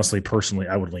 I honestly, personally,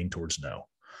 I would lean towards no.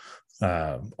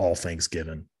 all things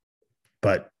given.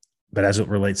 But as it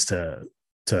relates to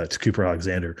Cooper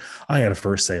Alexander, I got to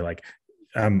first say, like,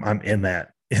 I'm in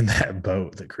that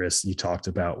boat that Chris, you talked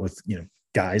about with,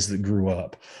 guys that grew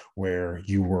up where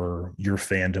your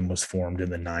fandom was formed in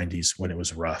the 90s when it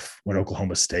was rough, when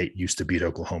Oklahoma State used to beat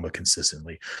Oklahoma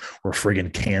consistently, or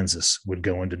friggin' Kansas would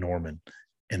go into Norman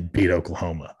and beat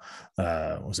Oklahoma.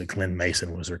 Was it Glenn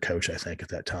Mason was their coach, I think, at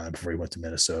that time before he went to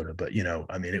Minnesota. But,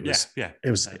 it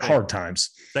was hard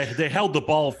times. They held the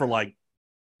ball for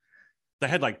they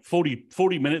had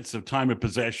 40 minutes of time of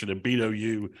possession and beat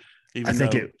OU. Even though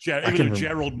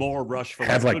Gerald Moore rushed for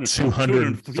had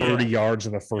 230 yards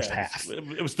in the first half.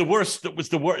 It was the worst. It was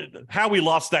the worst. How we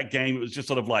lost that game, it was just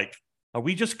sort of like, are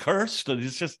we just cursed? And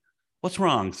it's just, what's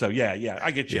wrong? So yeah,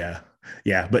 I get you.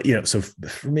 Yeah. But so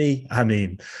for me, I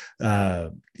mean,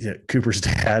 Cooper's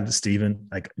dad, Steven,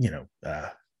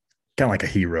 kind of like a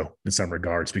hero in some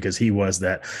regards, because he was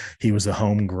a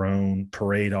homegrown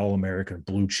parade All-American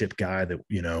blue chip guy that,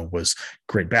 was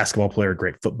great basketball player,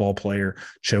 great football player,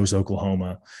 chose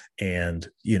Oklahoma, and,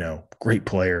 great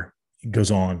player. He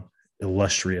goes on,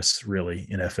 illustrious, really,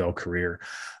 NFL career.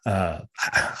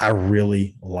 I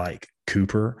really like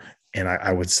Cooper. And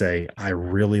I would say I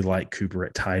really like Cooper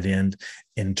at tight end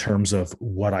in terms of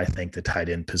what I think the tight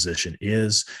end position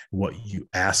is, what you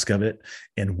ask of it,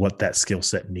 and what that skill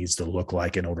set needs to look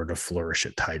like in order to flourish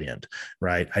at tight end,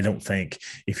 right? I don't think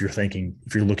if you're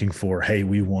looking for, hey,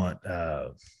 we want,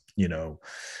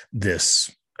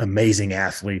 this amazing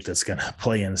athlete that's going to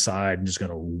play inside and just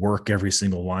going to work every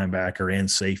single linebacker and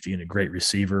safety and a great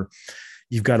receiver,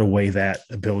 you've got to weigh that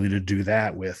ability to do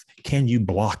that with, can you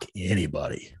block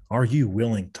anybody? Are you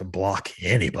willing to block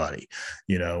anybody?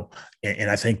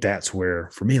 And I think that's where,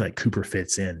 for me, like, Cooper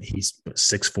fits in. He's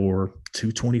 6'4",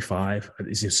 225.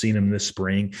 As you've seen him this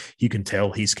spring, you can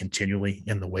tell he's continually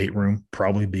in the weight room,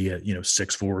 probably be a,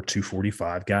 6'4",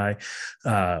 245 guy.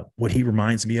 What he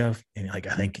reminds me of, and I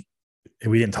think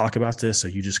we didn't talk about this, so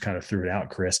you just kind of threw it out,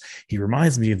 Chris. He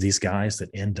reminds me of these guys that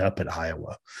end up at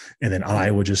Iowa, and then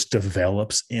Iowa just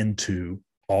develops into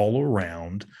all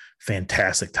around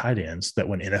fantastic tight ends that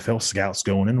when NFL scouts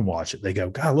go in and watch it, they go,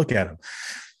 God, look at him.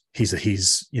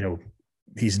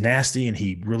 He's nasty, and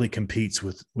he really competes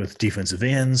with defensive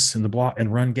ends in the block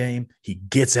and run game. He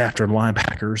gets after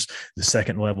linebackers, the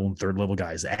second level and third level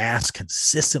guys' ass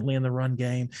consistently in the run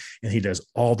game. And he does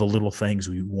all the little things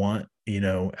we want,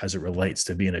 as it relates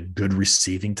to being a good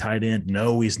receiving tight end.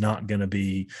 No, he's not going to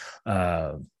be,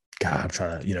 I'm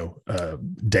trying to,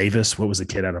 Davis, what was the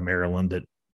kid out of Maryland that,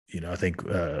 I think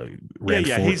ran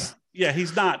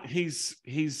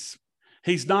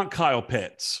He's not Kyle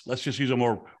Pitts. Let's just use a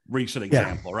more recent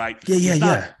example, right? He's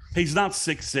not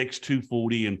 6'6",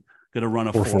 240 and going to run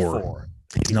a 4.4.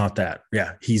 He's not that.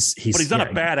 Yeah. But he's not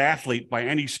a bad athlete by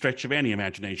any stretch of any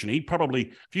imagination. He probably,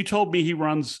 if you told me he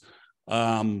runs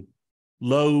runs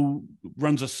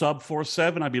a sub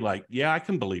 4.7, I'd be like, yeah, I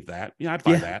can believe that. Yeah, I'd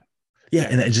buy that. Yeah,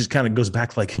 and it just kind of goes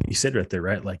back, like you said right there,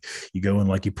 right? Like you go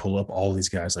and you pull up all these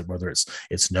guys, like whether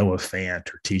it's Noah Fant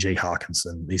or TJ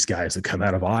Hawkinson, these guys that come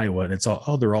out of Iowa, and it's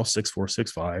all, they're all 6'4",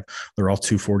 6'5". They're all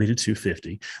 240 to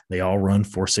 250. They all run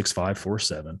 4.65,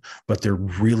 4.7, but they're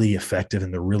really effective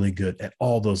and they're really good at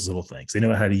all those little things. They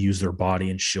know how to use their body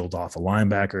and shield off a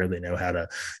linebacker. They know how to,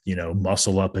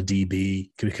 muscle up a DB,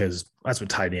 because that's what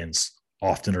tight ends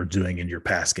often are doing in your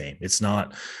pass game. It's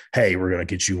not, hey, we're going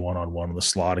to get you one-on-one in the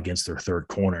slot against their third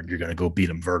corner and you're going to go beat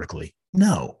them vertically.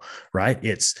 No, right?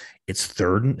 It's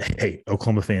third and, hey,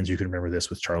 Oklahoma fans, you can remember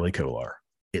this with Charlie Kolar.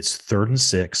 It's 3rd and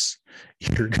 6.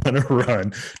 You're going to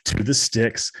run to the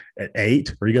sticks at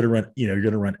 8, or you're going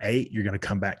to run 8. You're going to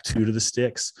come back 2 to the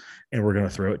sticks, and we're going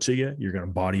to throw it to you. You're going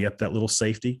to body up that little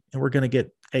safety, and we're going to get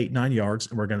 8-9 yards,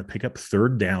 and we're going to pick up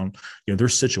 3rd down.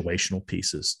 There's situational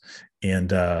pieces.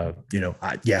 And, I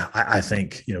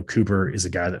think, Cooper is a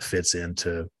guy that fits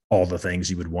into all the things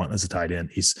you would want as a tight end.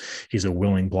 He's a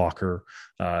willing blocker.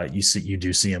 You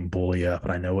do see him bully up,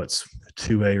 and I know it's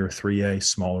 2A or 3A,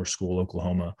 smaller school,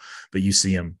 Oklahoma, but you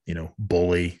see him,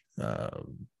 bully,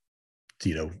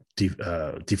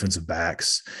 defensive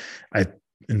backs. I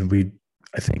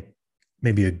think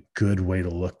maybe a good way to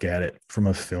look at it from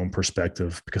a film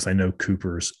perspective, because I know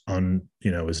Cooper's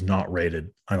is not rated.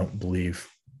 I don't believe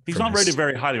he's not rated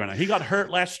very highly right now. He got hurt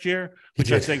last year,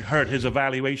 which I think hurt his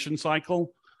evaluation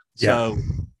cycle. So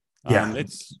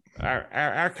it's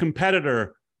our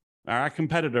competitor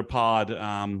pod,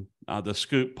 the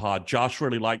Scoop pod. Josh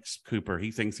really likes Cooper.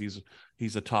 He thinks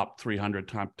he's a top 300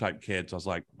 type kid. So I was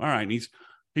like, all right. And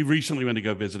he recently went to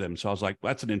go visit him. So I was like,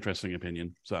 that's an interesting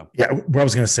opinion. So yeah, what I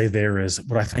was going to say there is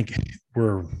what I think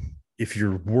if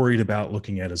you're worried about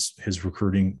looking at his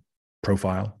recruiting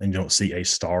profile and you don't see a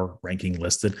star ranking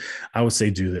listed, I would say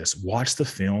do this. Watch the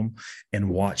film and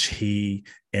watch he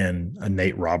and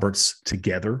Nate Roberts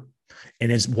together.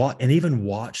 And even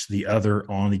watch the other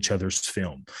on each other's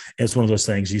film. It's one of those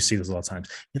things you see this a lot of times.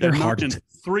 They're hard to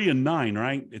 3 and 9,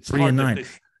 right? It's 3 hard and to, 9.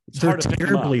 it's They're hard to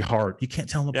terribly hard. You can't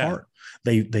tell them apart.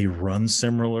 They run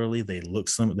similarly. They look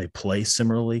they play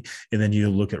similarly. And then you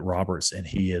look at Roberts, and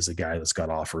he is a guy that's got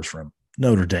offers from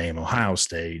Notre Dame, Ohio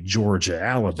State, Georgia,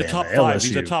 Alabama, LSU.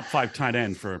 He's a top 5 tight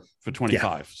end for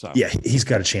 25. So he's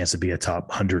got a chance to be a top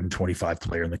 125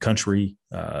 player in the country.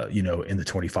 In the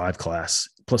 25 class,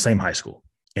 plus same high school,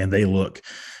 and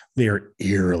they're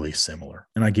eerily similar.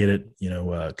 And I get it.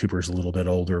 Cooper's a little bit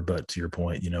older, but to your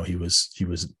point, he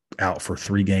was out for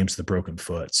 3 games with a broken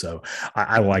foot. So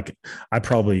I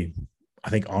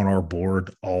think on our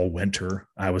board all winter,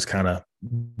 I was kind of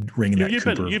ringing that.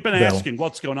 You've been asking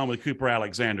what's going on with Cooper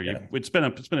Alexander. Yeah. It's been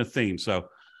a theme. So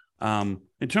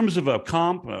in terms of a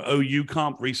comp, OU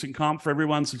comp, recent comp for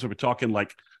everyone, since we're talking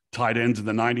like tight ends in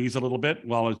the 90s a little bit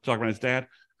while I was talking about his dad,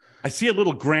 I see a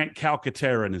little Grant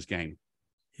Calcaterra in his game.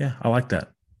 Yeah, I like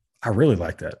that. I really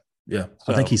like that. Yeah.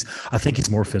 So, I think he's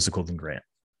more physical than Grant.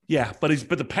 Yeah, but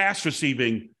the pass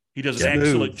receiving, he does an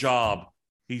excellent job.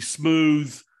 He's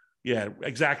smooth. Yeah,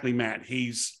 exactly, Matt.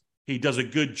 He does a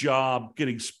good job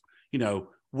getting,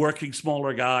 working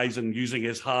smaller guys and using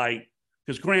his height,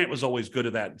 because Grant was always good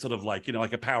at that, sort of like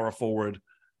a power forward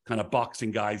kind of boxing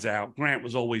guys out. Grant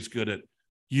was always good at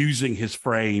using his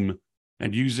frame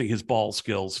and using his ball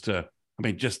skills to,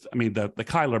 the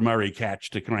Kyler Murray catch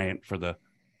to Grant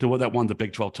that won the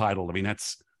Big 12 title. I mean,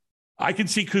 I can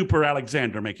see Cooper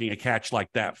Alexander making a catch like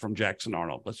that from Jackson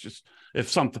Arnold.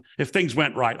 If things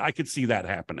went right, I could see that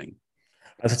happening.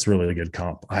 That's really a good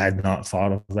comp. I had not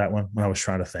thought of that one when I was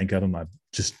trying to think of them. I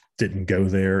just didn't go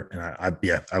there.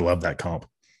 And I love that comp.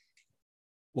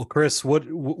 Well, Chris, what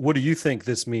do you think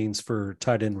this means for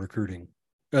tight end recruiting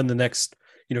in the next,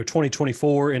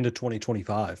 2024 into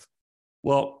 2025?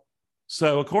 Well,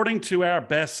 so according to our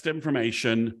best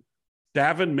information,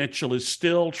 Davin Mitchell is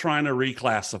still trying to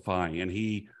reclassify, and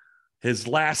his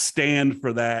last stand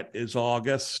for that is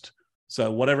August. So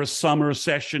whatever summer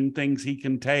session things he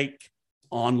can take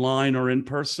online or in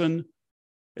person,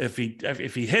 if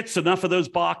he hits enough of those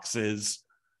boxes,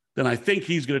 then I think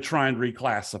he's going to try and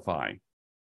reclassify.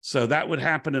 So that would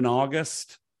happen in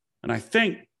August, and I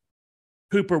think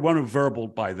Cooper won't have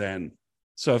verbaled by then.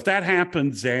 So if that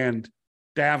happens and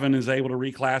Davin is able to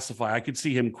reclassify, I could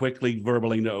see him quickly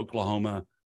verbaling to Oklahoma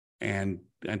and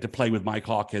to play with Mike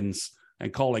Hawkins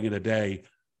and calling it a day.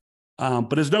 But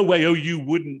there's no way OU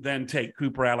wouldn't then take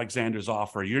Cooper Alexander's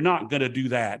offer. You're not going to do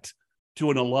that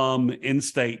to an alum,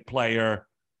 in-state player,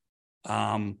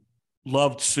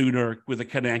 loved Sooner with a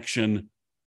connection.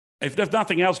 If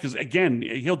nothing else, because again,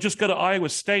 he'll just go to Iowa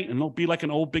State and he'll be like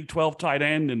an old Big 12 tight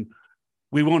end, and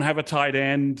we won't have a tight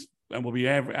end,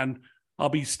 and I'll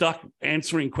be stuck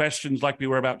answering questions like we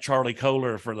were about Charlie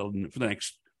Kohler for the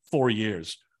next 4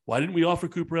 years. Why didn't we offer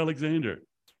Cooper Alexander?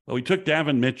 Well, we took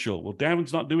Davin Mitchell. Well,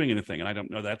 Davin's not doing anything, and I don't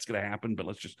know that's going to happen, but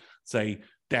let's just say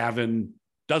Davin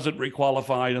doesn't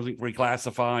requalify, doesn't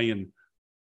reclassify, and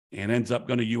ends up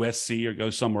going to USC or go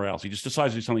somewhere else. He just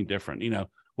decides to do something different.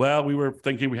 Well, we were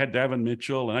thinking we had Davin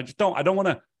Mitchell, and I don't want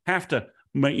to have to,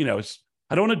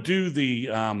 I don't want to do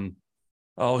the,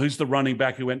 who's the running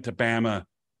back who went to Bama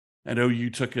and OU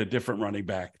took a different running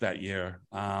back that year?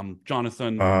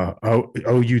 Jonathan.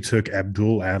 OU took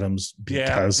Abdul Adams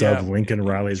because of Lincoln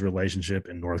Riley's relationship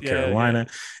in North Carolina.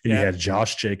 And you had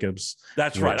Josh Jacobs.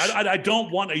 That's right. I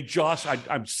don't want a Josh.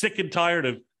 I'm sick and tired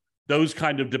of those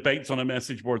kind of debates on a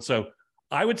message board. So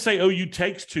I would say OU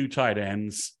takes 2 tight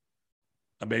ends.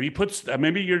 Maybe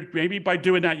by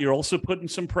doing that, you're also putting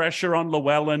some pressure on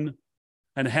Llewellyn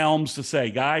and Helms to say,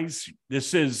 guys,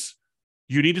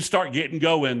 you need to start getting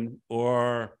going,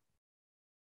 or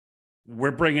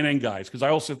we're bringing in guys. Because I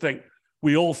also think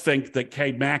we all think that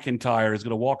Cade McIntyre is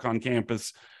going to walk on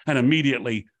campus and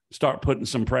immediately start putting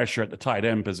some pressure at the tight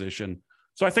end position.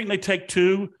 So I think they take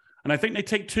 2, and I think they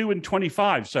take 2 in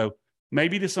 25. So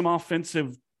maybe some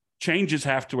offensive changes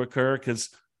have to occur, because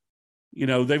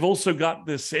they've also got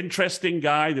this interesting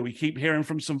guy that we keep hearing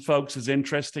from some folks is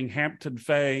interesting, Hampton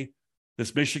Fay,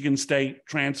 this Michigan State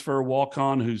transfer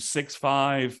walk-on who's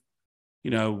 6'5",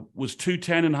 was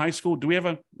 210 in high school. Do we have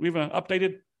an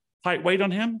updated height weight on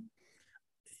him?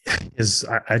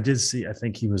 I did see, I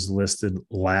think he was listed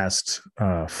last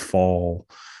fall.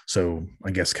 So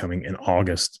I guess coming in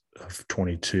August of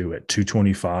 22 at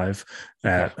 225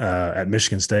 at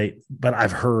Michigan State. But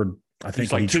I've heard, I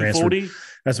think like he transferred. 240.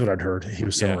 That's what I'd heard. He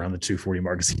was somewhere around the 240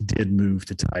 mark, because he did move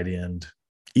to tight end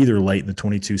either late in the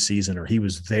 22 season or he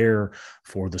was there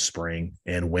for the spring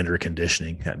and winter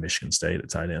conditioning at Michigan State at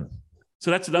tight end.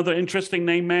 So that's another interesting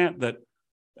name, Matt, that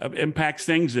impacts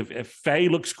things. If Fay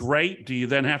looks great, do you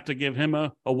then have to give him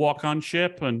a walk-on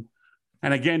ship? And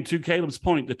again, to Caleb's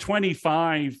point, the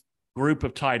 25 group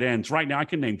of tight ends, right now I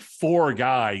can name 4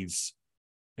 guys.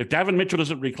 If Davin Mitchell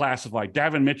doesn't reclassify,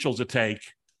 Davin Mitchell's a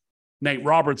take. Nate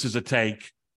Roberts is a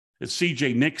take. If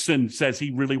CJ Nixon says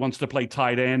he really wants to play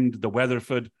tight end, the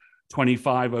Weatherford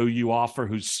 25 OU offer,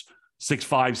 who's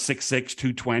 6'5", 6'6",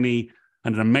 220,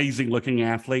 and an amazing-looking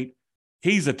athlete,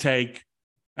 he's a take.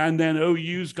 And then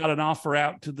OU's got an offer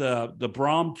out to the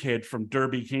Brom kid from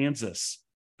Derby, Kansas,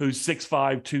 who's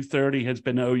 6'5", 230, has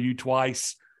been OU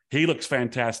twice. He looks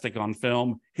fantastic on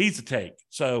film. He's a take.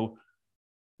 So,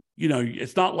 you know,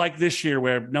 it's not like this year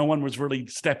where no one was really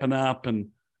stepping up, and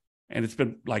it's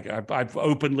been like I've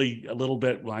openly a little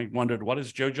bit. I wondered, what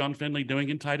is Joe John Finley doing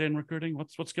in tight end recruiting?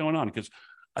 What's going on? Because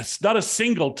not a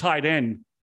single tight end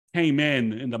came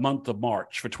in the month of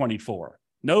March for 24.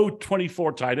 No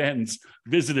 24 tight ends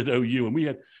visited OU,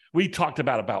 and we talked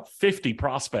about 50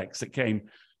 prospects that came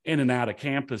in and out of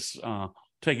campus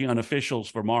taking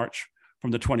unofficials for March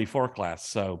from the 24 class.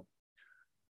 So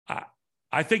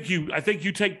I think you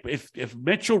take, if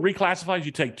Mitchell reclassifies,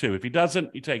 you take 2. If he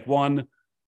doesn't, you take 1.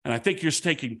 And I think you're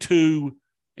taking 2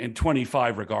 and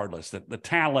 25 regardless. The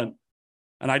talent,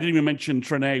 and I didn't even mention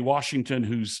Trene Washington,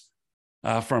 who's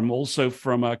from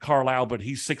Carlisle, but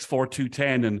he's 6'4",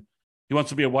 210, and he wants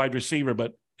to be a wide receiver,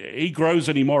 but he grows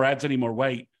anymore, adds any more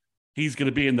weight, he's going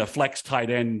to be in the flex tight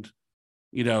end,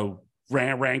 you know,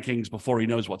 rankings before he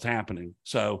knows what's happening.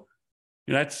 So,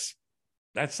 you know,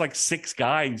 that's like 6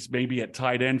 guys maybe at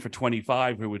tight end for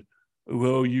 25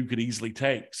 who you could easily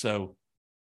take. So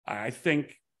I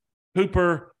think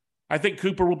Cooper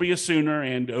will be a Sooner,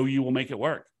 and OU will make it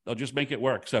work. They'll just make it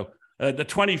work. So the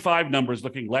 25 number is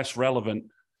looking less relevant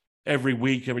every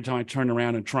week, every time I turn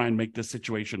around and try and make this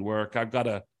situation work. I've got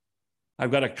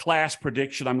a class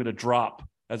prediction I'm going to drop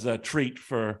as a treat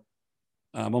for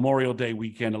Memorial Day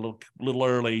weekend, a little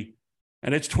early,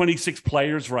 and it's 26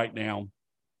 players right now.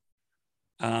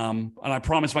 And I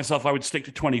promised myself I would stick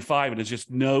to 25, and there's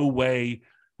just no way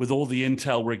with all the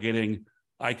intel we're getting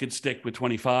I could stick with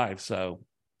 25. So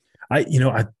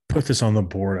I put this on the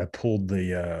board. I pulled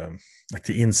the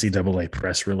NCAA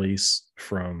press release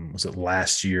from, was it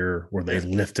last year, where they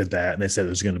lifted that, and they said it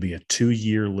was going to be a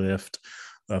 2-year lift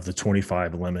of the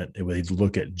 25 limit. It would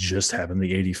look at just having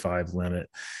the 85 limit,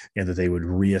 and that they would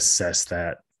reassess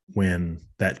that when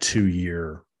that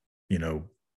 2-year,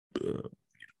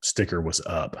 sticker was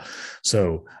up.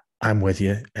 So I'm with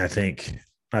you. I think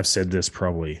I've said this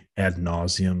probably ad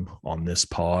nauseum on this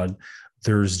pod.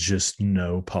 There's just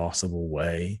no possible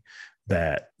way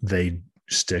that they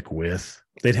stick with.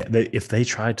 If they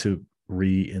try to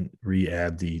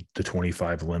re-add the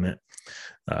 25 limit,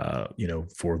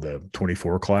 for the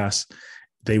 24 class,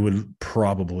 they would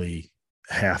probably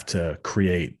have to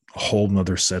create a whole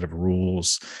nother set of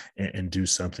rules and do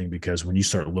something, because when you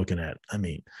start looking at,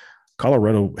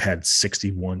 Colorado had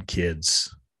 61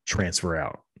 kids transfer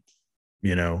out.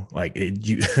 And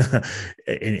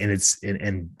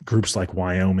groups like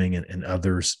Wyoming and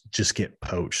others just get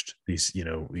poached. These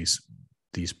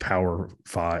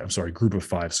group of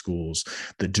 5 schools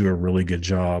that do a really good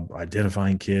job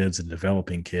identifying kids and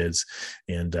developing kids.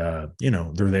 And, they're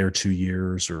there 2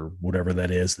 years or whatever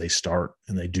that is. They start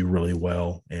and they do really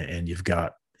well. And you've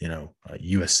got,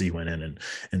 USC went in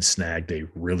and snagged a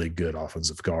really good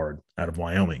offensive guard out of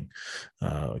Wyoming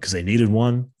because they needed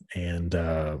one. And,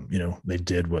 they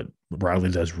did what Riley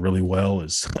does really well,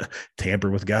 is tamper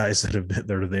with guys that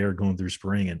are there going through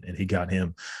spring, and he got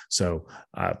him. So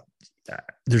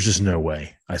there's just no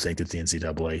way, I think, that the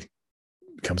NCAA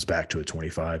comes back to a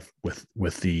 25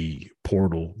 with the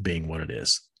portal being what it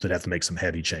is. They'd have to make some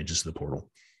heavy changes to the portal.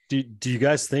 Do you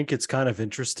guys think it's kind of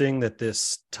interesting that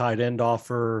this tight end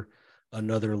offer,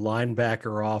 another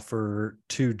linebacker offer,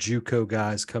 2 JUCO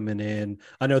guys coming in?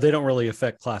 I know they don't really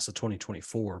affect class of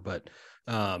 2024, but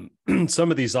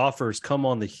some of these offers come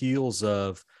on the heels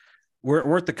of,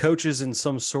 weren't the coaches in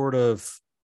some sort of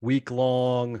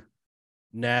week-long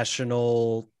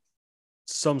national,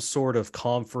 some sort of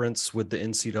conference with the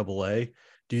NCAA?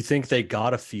 Do you think they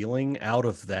got a feeling out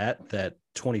of that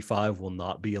 25 will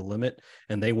not be a limit,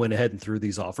 and they went ahead and threw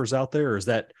these offers out there? Or is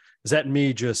that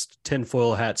me just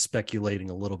tinfoil hat speculating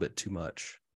a little bit too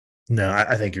much? No,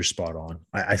 I think you're spot on.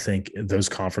 I think those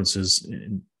conferences,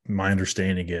 my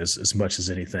understanding is, as much as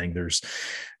anything, there's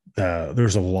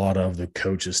a lot of the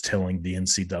coaches telling the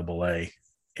NCAA,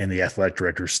 and the athletic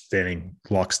director standing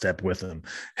lockstep with them.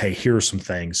 Hey, here are some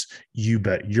things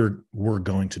we're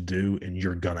going to do, and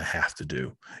you're going to have to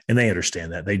do. And they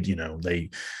understand that.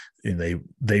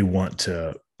 They want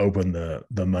to open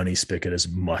the money spigot as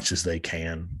much as they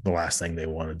can. The last thing they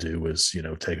want to do is,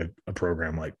 take a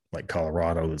program like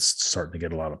Colorado that's starting to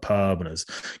get a lot of pub and is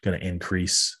going to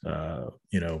increase,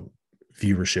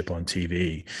 viewership on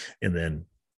TV, and then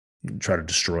try to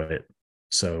destroy it.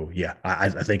 So yeah, I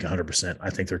think 100%. I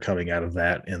think they're coming out of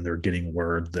that, and they're getting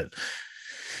word that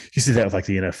you see that with like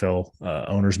the NFL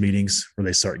owners meetings where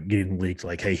they start getting leaked,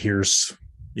 like, hey, here's,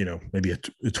 maybe a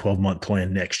 12-month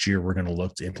plan next year. We're going to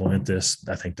look to implement this.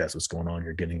 I think that's what's going on.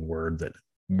 You're getting word that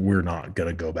we're not going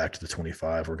to go back to the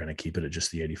 25. We're going to keep it at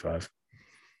just the 85.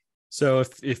 So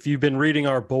if you've been reading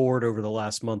our board over the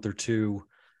last month or two,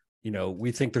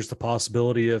 we think there's the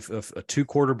possibility of a 2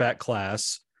 quarterback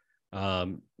class,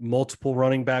 multiple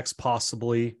running backs,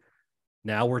 possibly.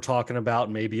 Now we're talking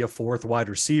about maybe a 4th wide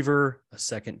receiver, a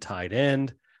 2nd tight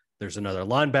end. There's another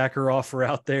linebacker offer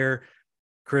out there.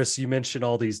 Chris, you mentioned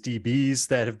all these DBs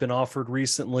that have been offered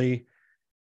recently.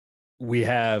 We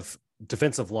have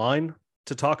defensive line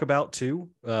to talk about too,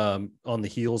 on the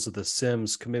heels of the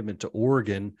Sims commitment to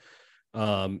Oregon.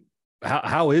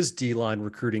 How is D-line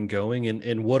recruiting going,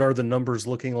 and what are the numbers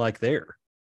looking like there?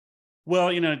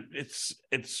 Well, it's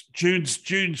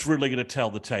June's really going to tell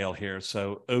the tale here.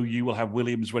 So OU will have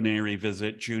Williams Nwaneri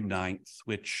visit June 9th,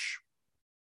 which,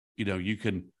 you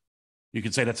can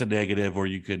say that's a negative, or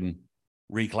you can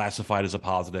reclassify it as a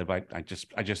positive. I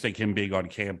just think him being on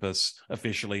campus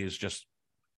officially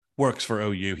works for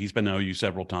OU. He's been to OU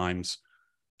several times.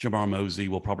 Jamar Mosey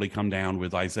will probably come down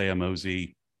with Isaiah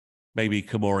Mosey, maybe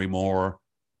Kamori Moore.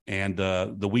 And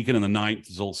the weekend of the 9th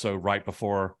is also right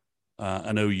before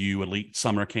an OU elite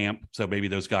summer camp. So maybe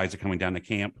those guys are coming down to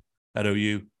camp at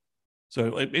OU.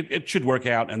 So it should work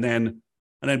out. And then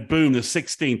boom, the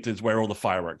 16th is where all the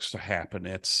fireworks happen.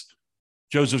 It's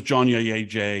Joseph John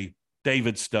Yeye,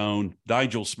 David Stone,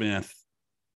 Nigel Smith,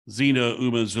 Zena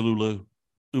Umazulu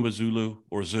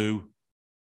or Zoo.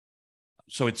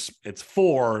 So it's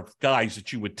 4 guys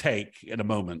that you would take in a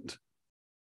moment.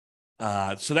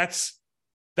 So that's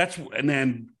and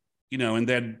then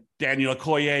Daniel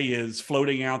Okoye is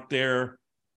floating out there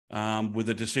with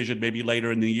a decision maybe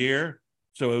later in the year.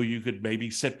 So you could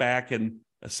maybe sit back and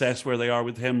assess where they are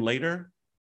with him later.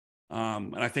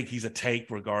 And I think he's a take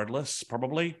regardless,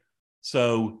 probably.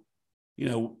 So,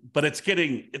 but it's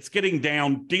getting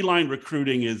down. D-line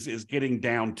recruiting is getting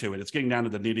down to it. It's getting down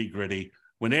to the nitty gritty.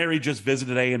 When Nwaneri just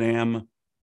visited A&M,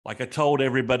 like I told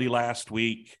everybody last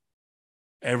week,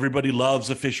 everybody loves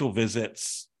official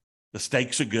visits. The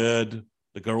steaks are good.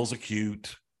 The girls are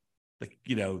cute.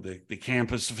 The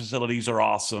campus facilities are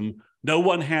awesome. No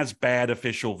one has bad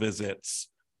official visits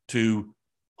to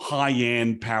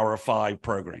high-end Power 5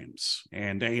 programs.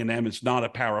 And A&M is not a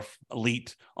Power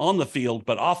elite on the field,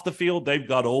 but off the field, they've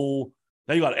got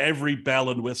every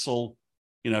bell and whistle.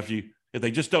 If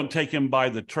they just don't take him by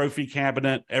the trophy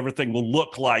cabinet, everything will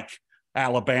look like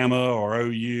Alabama or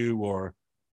OU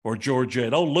or Georgia.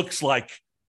 It all looks like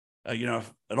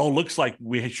it all looks like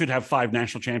we should have 5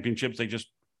 national championships. They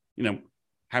just,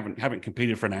 haven't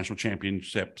competed for a national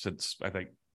championship since, I think,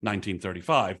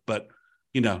 1935. But,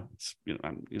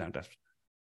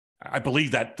 I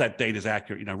believe that date is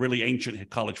accurate. Really ancient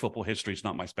college football history is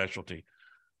not my specialty.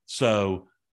 So,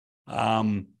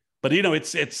 but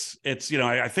it's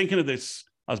I thinking of this.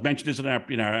 I was mentioning this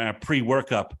in our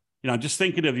pre-workup. I'm just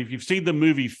thinking of, if you've seen the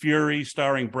movie Fury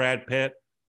starring Brad Pitt,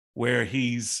 where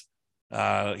he's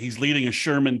leading a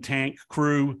Sherman tank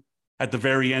crew at the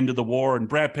very end of the war. And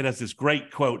Brad Pitt has this great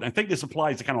quote. And I think this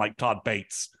applies to kind of like Todd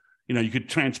Bates. You could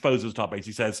transpose as Todd Bates.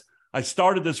 He says, I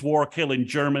started this war killing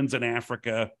Germans in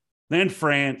Africa, then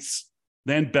France,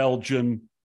 then Belgium.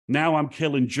 Now I'm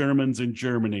killing Germans in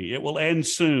Germany. It will end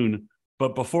soon,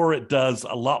 but before it does,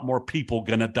 a lot more people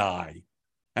gonna die.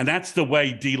 And that's the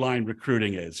way D-line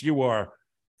recruiting is. You are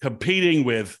competing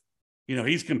with,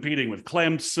 he's competing with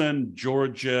Clemson,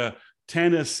 Georgia,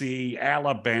 Tennessee,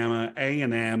 Alabama,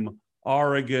 A&M,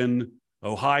 Oregon,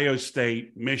 Ohio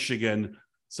State, Michigan.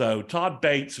 So Todd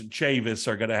Bates and Chavis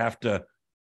are going to have to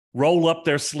roll up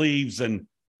their sleeves and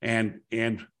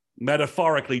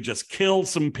metaphorically just kill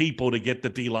some people to get the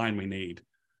D-line we need.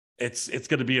 It's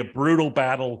going to be a brutal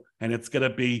battle, and there's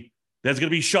going to be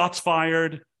shots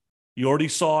fired. You already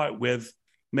saw it with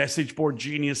message board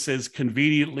geniuses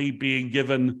conveniently being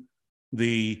given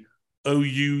the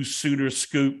OU Sooner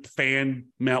Scoop fan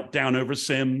meltdown over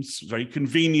Sims. Very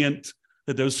convenient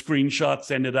that those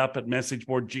screenshots ended up at message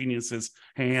board geniuses'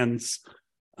 hands.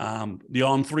 The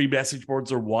On3 message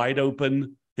boards are wide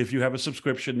open If you have a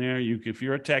subscription there, if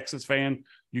you're a Texas fan,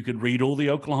 you could read all the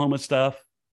Oklahoma stuff.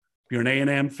 If you're an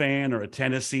A&M fan or a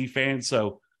Tennessee fan.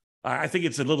 So I think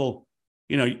it's a little,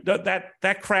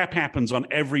 that crap happens on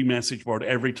every message board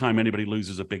every time anybody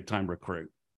loses a big-time recruit.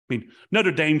 I mean,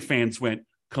 Notre Dame fans went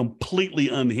completely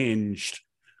unhinged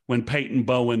when Peyton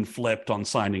Bowen flipped on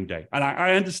signing day. And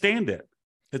I understand it.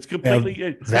 It's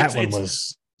completely that one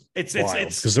was wild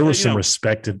because there were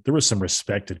some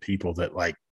respected people that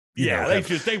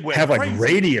they have like crazy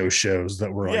radio shows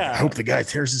that were like, I hope the guy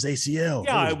tears his ACL.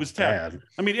 Yeah, it was bad.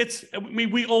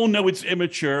 We all know it's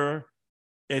immature,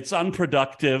 it's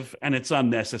unproductive, and it's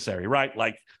unnecessary, right?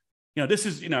 Like, this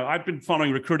is, I've been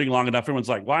following recruiting long enough. Everyone's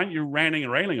like, why aren't you ranting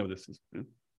and railing over this?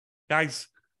 Guys,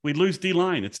 we lose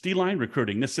D-line. It's D-line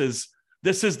recruiting. This is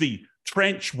the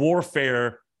trench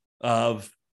warfare of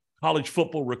college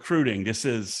football recruiting.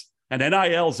 And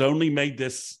NIL's only made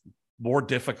this more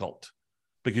difficult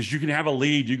because you can have a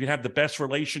lead. You can have the best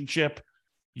relationship.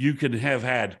 You can have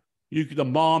the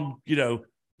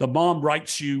mom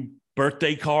writes you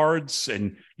birthday cards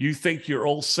and you think you're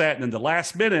all set. And in the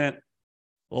last minute,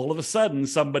 all of a sudden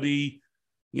somebody,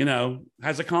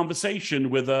 has a conversation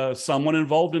with someone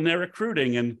involved in their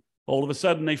recruiting and all of a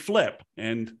sudden they flip.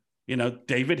 And,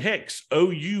 David Hicks,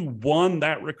 OU won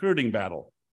that recruiting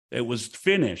battle. It was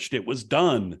finished. It was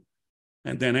done.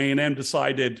 And then A&M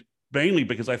decided, mainly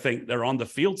because I think their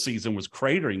on-the-field season was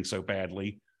cratering so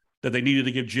badly that they needed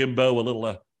to give Jimbo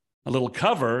a little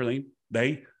cover.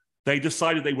 They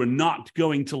decided they were not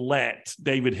going to let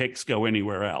David Hicks go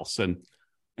anywhere else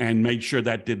and made sure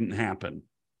that didn't happen.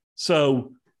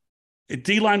 So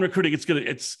D-line recruiting, it's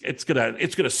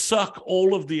gonna suck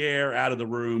all of the air out of the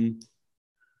room.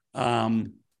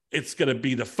 It's gonna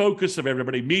be the focus of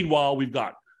everybody. Meanwhile, we've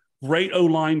got great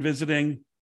O-line visiting.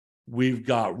 We've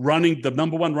got the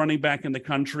number one running back in the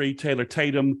country, Taylor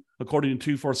Tatum, according to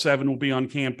 247, will be on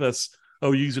campus.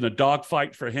 OU's in a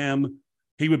dogfight for him.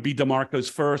 He would be DeMarco's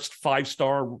first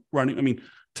 5-star running. I mean,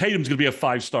 Tatum's going to be a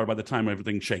 5-star by the time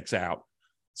everything shakes out.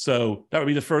 So that would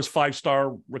be the first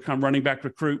 5-star running back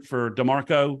recruit for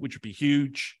DeMarco, which would be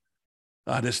huge.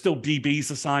 There's still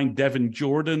DBs assigned. Devin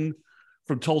Jordan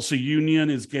from Tulsa Union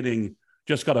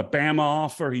just got a Bama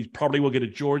offer. He probably will get a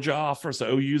Georgia offer.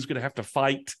 So OU is going to have to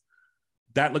fight.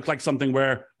 That looked like something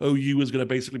where OU is going to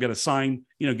basically get a sign,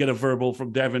 get a verbal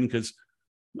from Devin because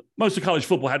most of college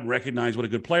football hadn't recognized what a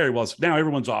good player he was. Now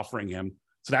everyone's offering him.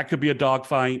 So that could be a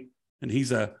dogfight. And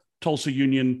he's a Tulsa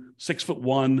Union,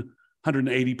 6'1",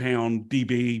 180-pound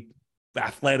DB,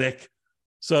 athletic.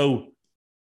 So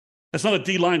it's not a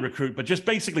D-line recruit, but just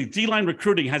basically D-line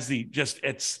recruiting has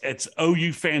it's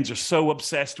OU fans are so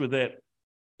obsessed with it.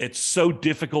 It's so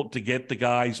difficult to get the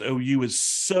guys. OU is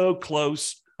so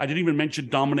close. I didn't even mention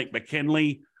Dominic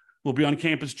McKinley will be on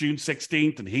campus June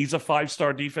 16th, and he's a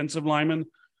 5-star defensive lineman.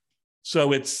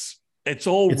 So it's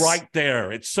right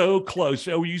there. It's so close.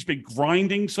 OU's been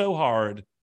grinding so hard,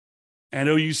 and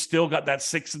OU's still got that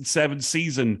 6 and 7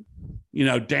 season,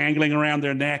 dangling around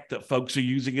their neck that folks are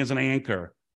using as an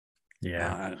anchor.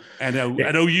 Yeah. And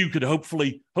OU could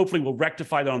hopefully will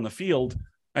rectify that on the field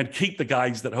and keep the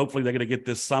guys that hopefully they're going to get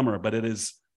this summer. But it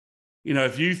is,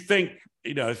 if you think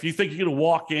you're going to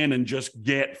walk in and just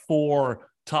get 4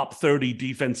 top 30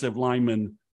 defensive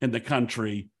linemen in the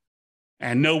country,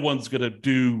 and no one's going to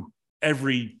do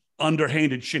every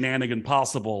underhanded shenanigan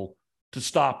possible to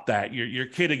stop that, you're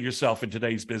kidding yourself in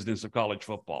today's business of college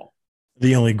football.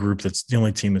 The only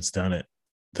team that's done it,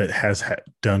 that has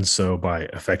done so by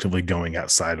effectively going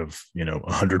outside of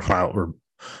 100-mile or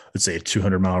let's say a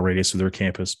 200-mile radius of their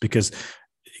campus, because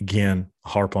again,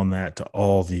 harp on that to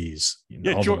all these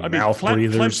mouth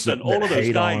breathers, Clemson, all of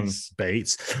those guys.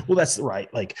 Bates. Well, that's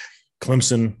right. Like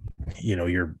Clemson,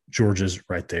 your Georgia's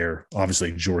right there.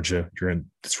 Obviously, Georgia,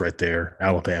 it's right there.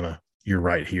 Alabama, you're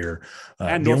right here.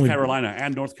 And North Carolina,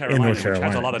 which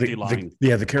has a lot of D-line.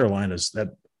 The Carolinas that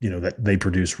they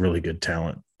produce really good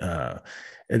talent.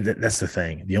 And that's the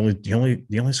thing. The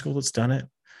only school that's done it,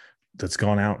 that's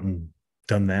gone out and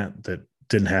done that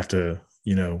didn't have to,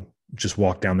 just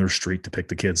walk down their street to pick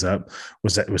the kids up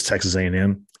was Texas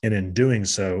A&M. And in doing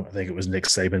so, I think it was Nick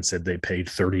Saban said they paid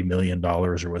 $30 million,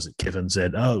 or was it Kiffin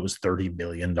said, it was $30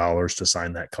 million to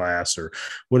sign that class, or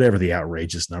whatever the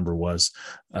outrageous number was.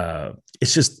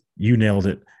 It's just, you nailed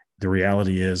it. The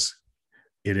reality is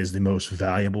it is the most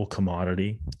valuable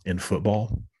commodity in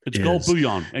football. It's gold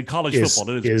bullion in college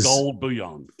football. It is gold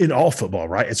bullion in all football,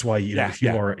 right? It's why if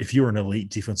you are an elite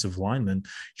defensive lineman,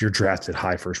 you're drafted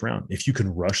high first round. If you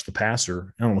can rush the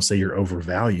passer, I don't want to say you're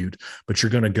overvalued, but you're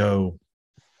going to go.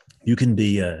 You can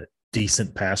be a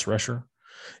decent pass rusher,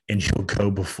 and you'll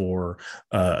go before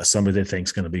somebody that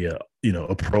thinks going to be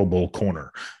a Pro Bowl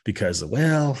corner because,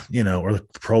 well, or the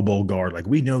Pro Bowl guard. Like,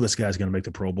 we know this guy's going to make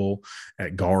the Pro Bowl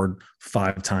at guard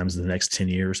 5 times in the next 10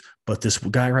 years, but this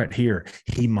guy right here,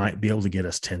 he might be able to get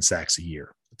us 10 sacks a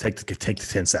year. Take the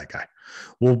 10 sack guy.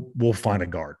 We'll find a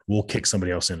guard. We'll kick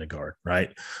somebody else in the guard,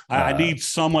 right? I need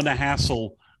someone to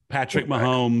hassle Patrick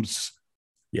Mahomes.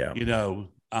 Yeah.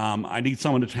 I need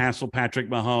someone to hassle Patrick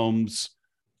Mahomes.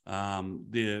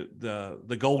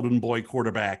 The golden boy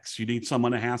quarterbacks. You need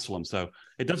someone to hassle them. So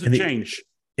it doesn't change.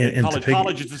 And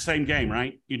college is the same game,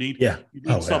 right? You need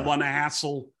someone to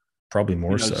hassle. Probably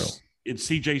more so. It's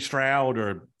CJ Stroud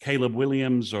or Caleb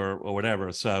Williams or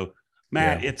whatever. So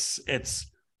Matt,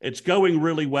 it's going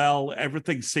really well.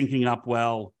 Everything's syncing up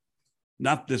well.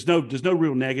 There's no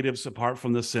real negatives apart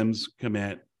from the Sims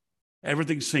commit.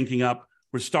 Everything's syncing up.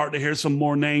 We're starting to hear some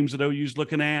more names that OU's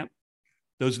looking at.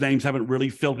 Those names haven't really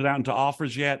filtered out into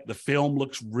offers yet. The film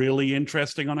looks really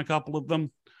interesting on a couple of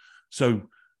them. So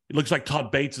it looks like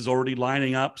Todd Bates is already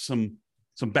lining up some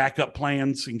backup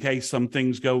plans in case some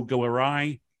things go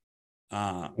awry.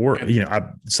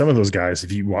 Some of those guys,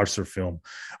 if you watch their film,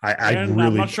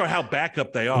 I'm not sure how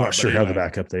backup they are. I'm not sure how the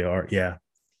backup they are. Yeah.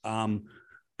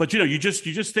 But you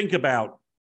just think about,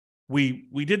 we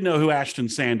didn't know who Ashton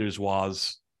Sanders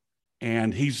was,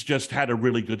 and he's just had a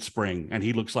really good spring, and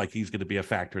he looks like he's going to be a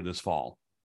factor this fall.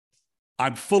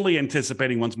 I'm fully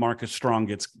anticipating once Marcus Strong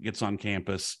gets on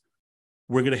campus,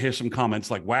 we're going to hear some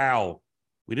comments like, wow,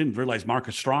 we didn't realize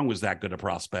Marcus Strong was that good a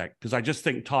prospect. Because I just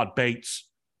think Todd Bates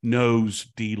knows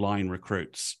D-line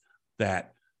recruits,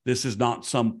 that this is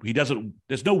not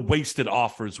there's no wasted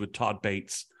offers with Todd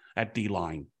Bates at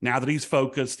D-line. Now that he's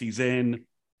focused, he's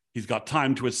got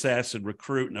time to assess and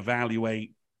recruit and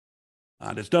evaluate.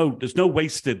 There's no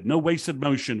wasted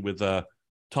motion with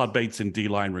Todd Bates in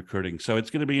D-line recruiting. So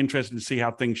it's going to be interesting to see how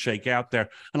things shake out there.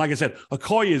 And like I said,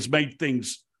 Okoye has made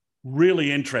things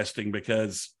really interesting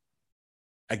because,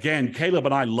 again, Caleb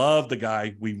and I love the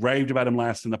guy. We raved about him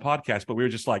last in the podcast, but we were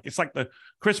just like, it's like the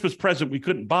Christmas present we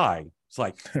couldn't buy. It's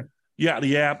like, yeah.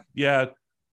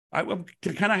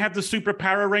 Can I have the Super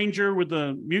Power Ranger with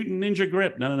the Mutant Ninja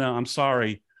grip? No, I'm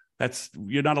sorry.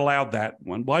 You're not allowed that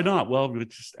one. Why not? Well, we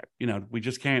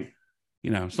just can't,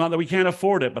 it's not that we can't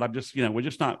afford it, but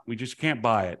we just can't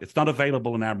buy it. It's not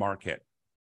available in our market.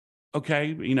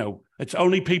 Okay. It's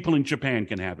only people in Japan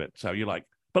can have it. So you're like,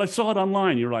 but I saw it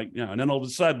online. You're like, and then all of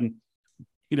a sudden,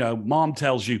 mom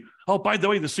tells you, oh, by the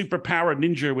way, the Super Power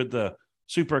Ninja with the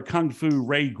Super Kung Fu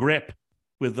Ray grip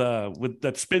with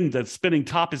that spinning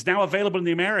top is now available in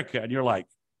the America. And you're like,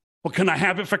 well, can I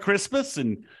have it for Christmas?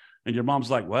 And your mom's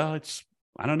like, well,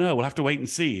 I don't know. We'll have to wait and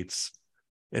see. It's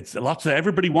lots of,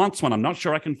 everybody wants one. I'm not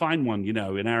sure I can find one, in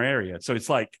our area. So it's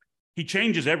like, he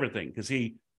changes everything because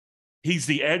he's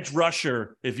the edge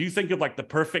rusher. If you think of like the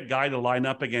perfect guy to line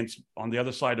up against on the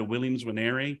other side of Williams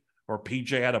Nwaneri or PJ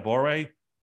Adebawore,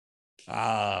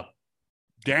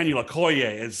 Daniel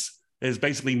Okoye is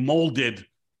basically molded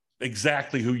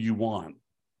exactly who you want.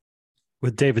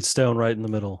 With David Stone right in the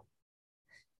middle.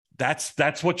 And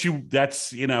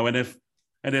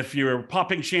if you're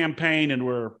popping champagne and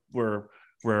we're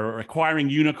acquiring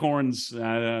unicorns,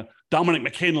 Dominic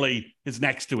McKinley is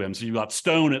next to him. So you've got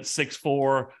Stone at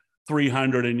 6'4",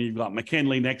 300, and you've got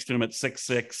McKinley next to him at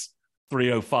 6'6",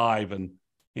 305,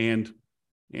 and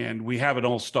we have an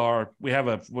all-star. We have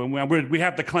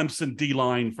the Clemson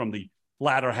D-line from the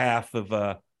latter half of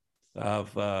the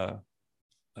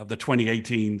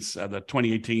 2018s, the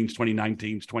 2018s,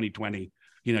 2019s, 2020.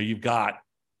 You've got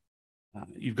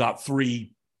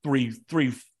three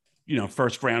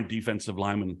first round defensive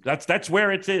linemen. That's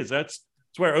where it is. That's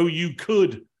where OU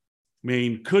could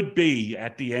be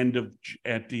at the end of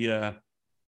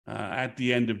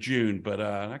June. But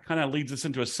that kind of leads us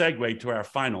into a segue to our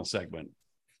final segment.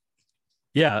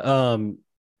 Yeah.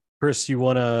 Chris, you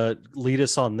want to lead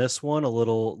us on this one? A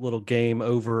little game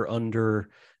over under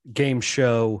game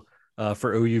show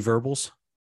for OU Verbals.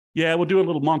 Yeah, we'll do a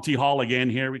little Monty Hall again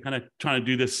here. We're kind of trying to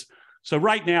do this. So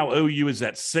right now, OU is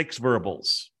at 6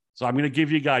 verbals. So I'm going to give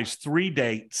you guys 3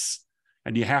 dates,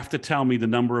 and you have to tell me the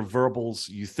number of verbals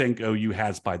you think OU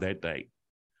has by that date.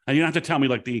 And you don't have to tell me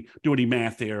do any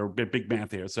math here or big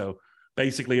math here. So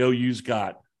basically, OU's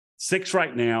got 6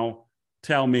 right now.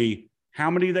 Tell me how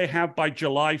many they have by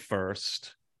July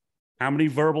 1st, how many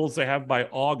verbals they have by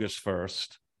August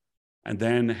 1st, and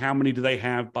then how many do they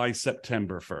have by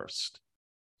September 1st.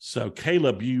 So,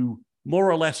 Caleb, you more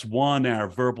or less won our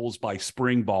verbals by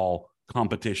spring ball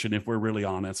competition, if we're really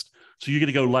honest. So you're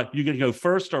going to go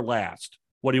first or last?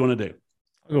 What do you want to do?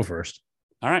 I'll go first.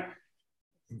 All right.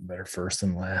 Better first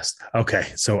than last. Okay,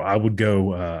 so I would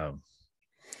go.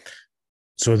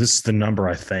 So this is the number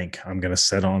I think I'm going to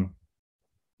set on.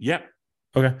 Yep.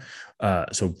 Okay.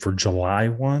 So for July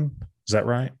 1, is that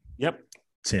right? Yep.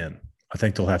 10. I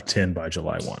think they'll have 10 by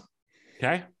July 1.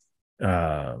 Okay.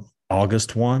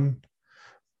 August 1,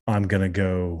 I'm going to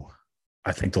go.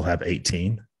 I think they'll have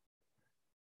 18.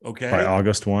 Okay. By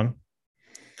August 1.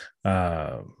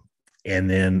 And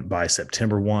then by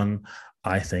September 1,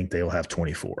 I think they'll have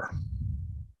 24.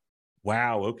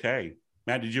 Wow. Okay.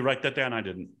 Matt, did you write that down? I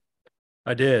didn't.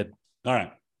 I did. All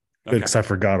right. Okay. Because I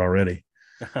forgot already.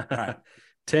 All right.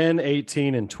 10,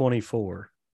 18, and 24.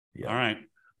 Yeah. All right.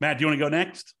 Matt, do you want to go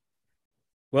next?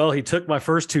 Well, he took my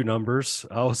first two numbers.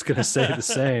 I was going to say the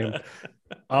same.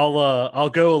 I'll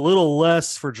go a little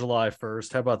less for July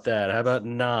 1st. How about that? How about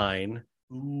 9?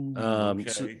 Ooh, okay.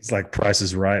 so it's like Price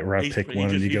is Right, where I pick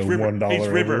one and you go $1. He's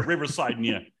Riversiding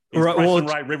you. He's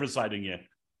right, Riversiding you.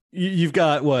 You've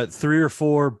got what, 3 or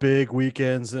 4 big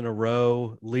weekends in a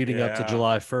row leading up to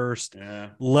July 1st. Yeah.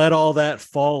 Let all that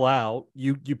fall out.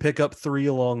 You pick up 3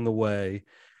 along the way.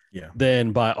 Yeah.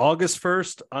 Then by August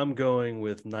 1st, I'm going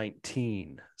with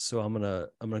 19. So I'm gonna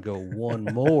go one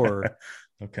more.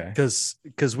 Okay.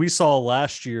 Because we saw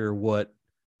last year what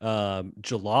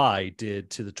July did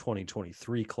to the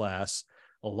 2023 class.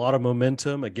 A lot of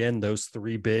momentum. Again, those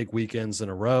 3 big weekends in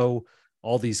a row.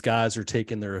 All these guys are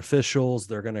taking their officials.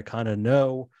 They're going to kind of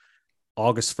know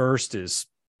August 1st is,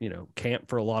 camp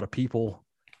for a lot of people.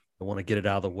 I want to get it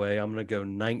out of the way. I'm going to go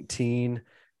 19,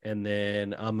 and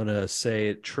then I'm going to say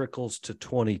it trickles to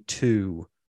 22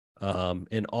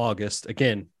 in August.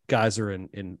 Again, guys are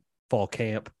in fall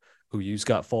camp. Who you've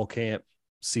got fall camp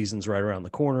season's right around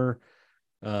the corner.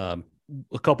 A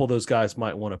couple of those guys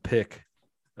might want to pick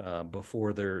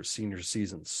before their senior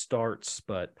season starts,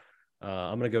 but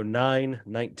I'm going to go 9,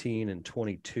 19, and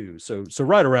 22. So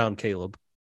right around Caleb.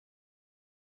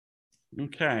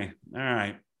 Okay. All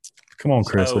right. Come on,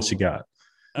 Chris. What you got?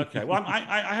 Okay. Well,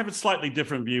 I have a slightly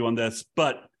different view on this,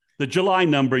 but the July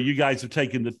number, you guys have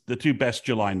taken the 2 best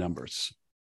July numbers.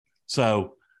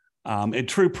 So in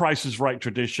true Price is Right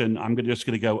tradition, I'm just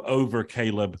going to go over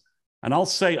Caleb, and I'll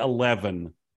say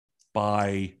 11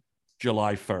 by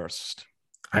July 1st.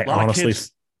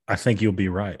 I think you'll be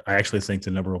right. I actually think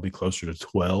the number will be closer to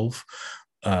 12.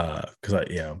 But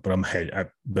I'm ahead.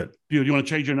 Do you want to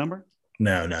change your number?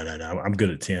 No. I'm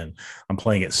good at 10. I'm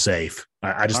playing it safe.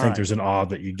 I just think there's an odd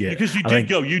that you get because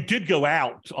you did go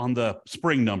out on the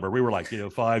spring number. We were like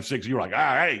 5, 6. You were like,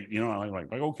 hey, I'm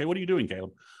like, okay, what are you doing,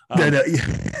 Caleb?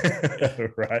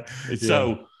 Right.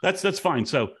 So that's fine.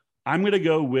 So I'm going to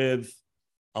go with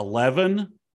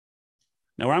 11.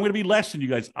 Now, I'm going to be less than you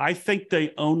guys. I think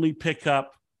they only pick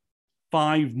up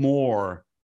 5 more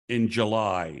in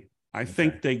July. I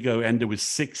think they go end with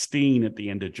 16 at the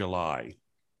end of July.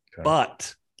 Okay.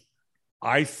 But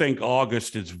I think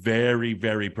August is very,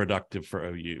 very productive for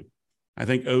OU. I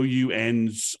think OU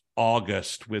ends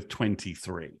August with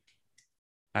 23.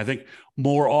 I think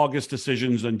more August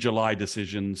decisions than July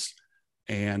decisions.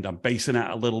 And I'm basing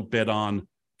that a little bit on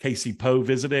Casey Poe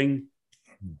visiting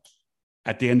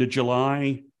at the end of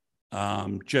July.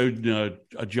 Joe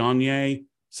Ajonye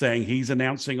saying he's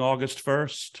announcing August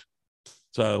 1st.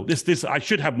 So this I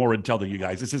should have more intel than you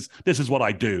guys. This is what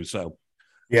I do. So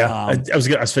yeah, I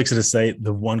was fixing to say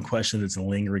the one question that's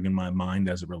lingering in my mind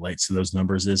as it relates to those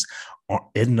numbers is: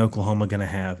 isn't Oklahoma going to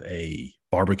have a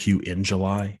barbecue in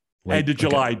July? End of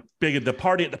July, the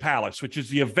party at the Palace, which is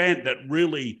the event that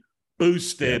really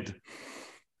boosted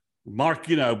Mark.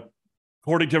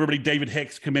 According to everybody, David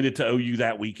Hicks committed to OU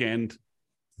that weekend.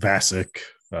 Vasic,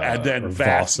 and then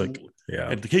Vasic. Yeah.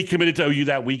 And he committed to OU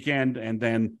that weekend, and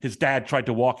then his dad tried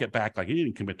to walk it back. Like, he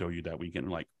didn't commit to OU that weekend.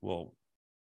 I'm like, well,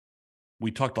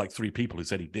 we talked to like 3 people who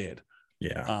said he did.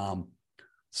 Yeah.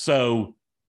 So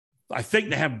I think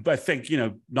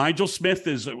Nigel Smith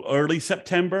is early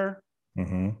September.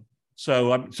 Mm-hmm.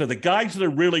 So the guys that are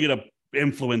really going to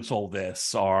influence all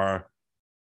this are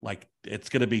like, it's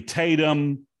going to be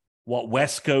Tatum, what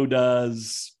Wesco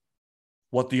does,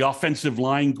 what the offensive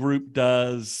line group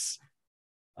does,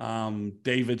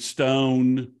 David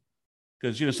Stone,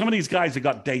 because some of these guys have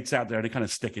got dates out there, they're kind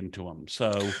of sticking to them.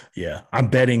 So yeah, I'm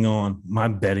betting on,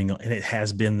 and it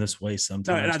has been this way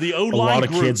sometimes. Now the O-line a lot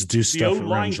group, of kids do stuff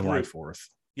around July 4th.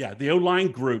 Yeah, the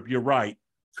O-line group, you're right,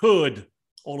 could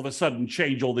all of a sudden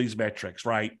change all these metrics,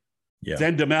 right? Yeah.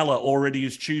 Zendamela already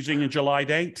is choosing a July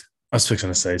date. I was fixing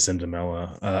to say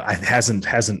Zendamela. Hasn't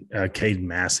Caden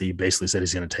Massey basically said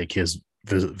he's going to take his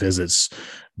visits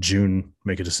June,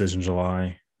 make a decision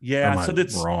July. Yeah, so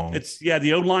that's wrong.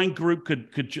 The O-line group could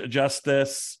adjust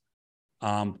this.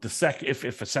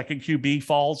 If a second QB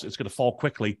falls, it's going to fall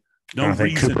quickly. No I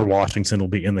think reason. Cooper Washington will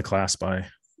be in the class by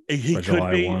He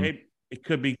July could be. 1. It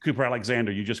could be Cooper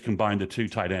Alexander. You just combine the two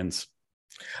tight ends.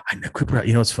 I know Cooper.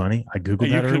 You know what's funny? I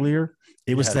googled that earlier.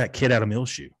 It was that kid out of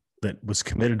Millshoe that was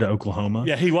committed to Oklahoma.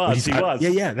 Yeah, he was.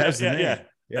 Yeah. That was the name.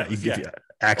 Yeah. You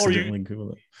accidentally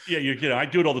Google it. Yeah, I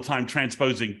do it all the time,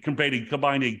 transposing,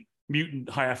 combining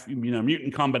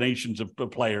mutant combinations of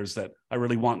players that I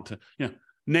really want to.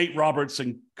 Nate Roberts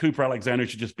and Cooper Alexander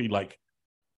should just be like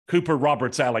Cooper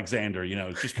Roberts Alexander.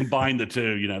 Just combine the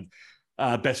two.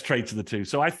 Best traits of the two.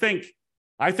 So I think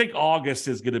August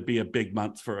is going to be a big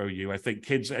month for OU. I think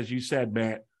kids, as you said,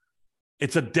 Matt,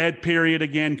 it's a dead period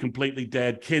again, completely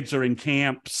dead. Kids are in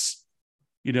camps.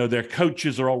 Their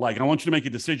coaches are all like, I want you to make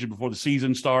a decision before the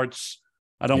season starts.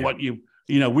 I don't want you,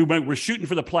 we're shooting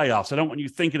for the playoffs. I don't want you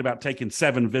thinking about taking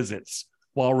 7 visits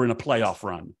while we're in a playoff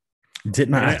run.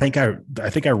 Didn't I? I think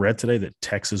I read today that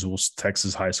Texas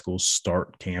high schools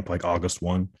start camp like August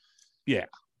 1. Yeah.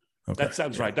 Okay. That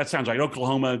sounds right.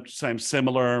 Oklahoma,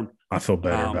 similar. I feel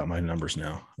better about my numbers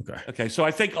now. Okay. So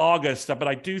I think August, but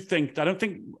I don't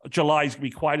think July is going to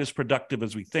be quite as productive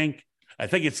as we think. I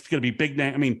think it's going to be big.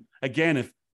 I mean, again,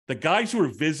 if the guys who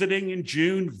are visiting in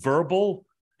June, verbal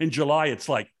in July, it's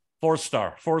like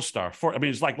 4-star. I mean,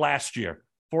 it's like last year,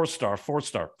 4-star,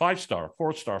 5-star,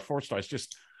 4-star, 4-star. It's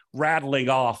just rattling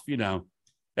off,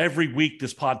 every week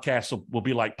this podcast will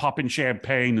be like popping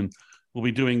champagne, and we'll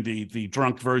be doing the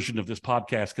drunk version of this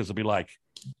podcast because it'll be like,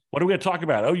 what are we going to talk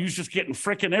about? Oh, you're just getting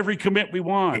frickin' every commit we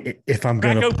want. If I'm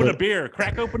going to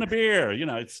crack open a beer.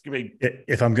 It's going to be.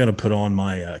 If I'm going to put on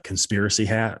my conspiracy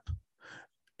hat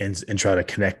and try to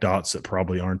connect dots that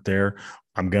probably aren't there,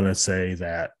 I'm going to say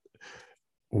that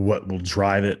what will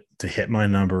drive it to hit my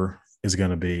number is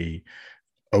going to be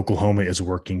Oklahoma is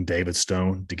working David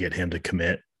Stone to get him to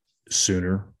commit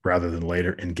sooner rather than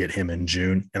later and get him in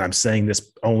June. And I'm saying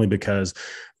this only because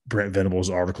Brent Venable's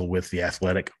article with The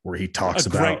Athletic, where he talks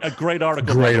about a great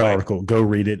article. Great article. Go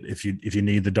read it. If you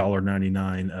need the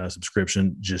 $1.99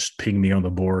 subscription, just ping me on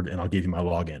the board and I'll give you my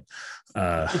login.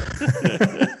 But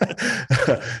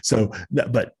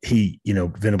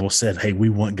Venable said, hey, we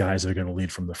want guys that are going to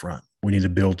lead from the front. We need to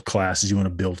build classes. You want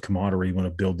to build camaraderie. You want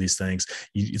to build these things.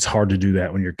 It's hard to do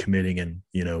that when you're committing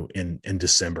in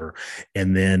December.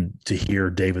 And then to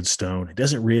hear David Stone, he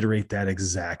doesn't reiterate that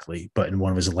exactly, but in one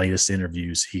of his latest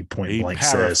interviews, he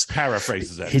paraphrases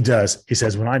that. He does. He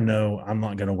says, when I know I'm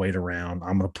not going to wait around,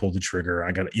 I'm going to pull the trigger.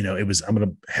 I'm going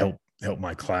to help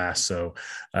my class. So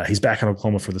he's back in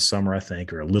Oklahoma for the summer, I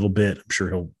think, or a little bit. I'm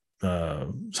sure he'll.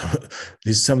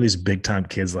 Some of these big time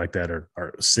kids like that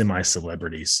are semi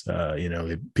celebrities.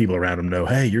 The people around them know,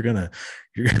 hey, you got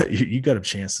a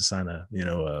chance to sign a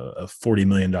 $40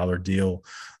 million deal,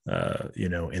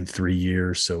 in 3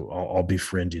 years. So I'll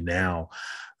befriend you now.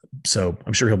 So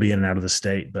I'm sure he'll be in and out of the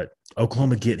state, but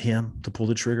Oklahoma get him to pull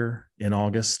the trigger in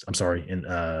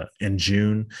in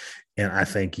June. And I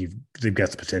think they've got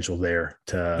the potential there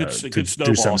to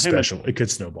do something special. It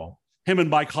could snowball. Him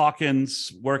and Mike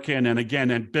Hawkins working,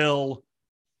 and Bill's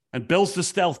the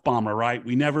stealth bomber, right?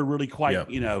 We never really quite,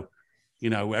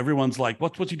 everyone's like,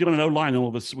 what's he doing in O-line? And all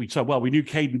of us, we said, well, we knew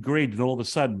Caden Greed, and all of a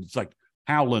sudden it's like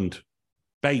Howland,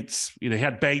 Bates. He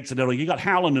had Bates, and then you got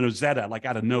Howland and Ozetta like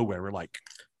out of nowhere. We're like,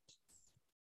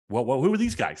 well, who are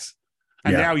these guys?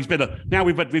 And now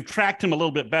we've tracked him a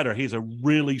little bit better. He's a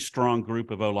really strong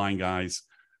group of O-line guys.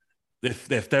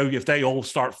 If they all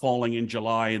start falling in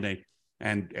July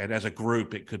and as a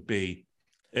group, it could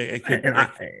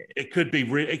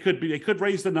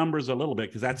raise the numbers a little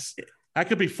bit, because that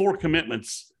could be 4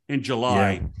 commitments in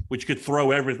July, which could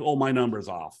throw all my numbers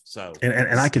off. So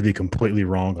and I could be completely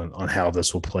wrong on how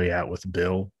this will play out with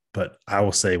Bill, but I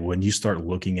will say when you start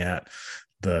looking at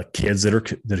the kids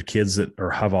that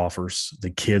have offers,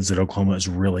 the kids that Oklahoma is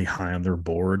really high on their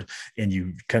board, and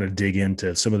you kind of dig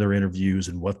into some of their interviews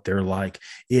and what they're like,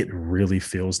 it really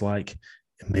feels like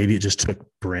maybe it just took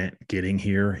Brent getting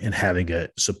here and having a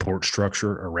support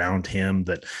structure around him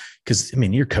because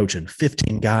you're coaching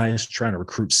 15 guys trying to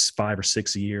recruit 5 or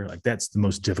 6 a year. Like, that's the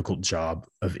most difficult job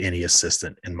of any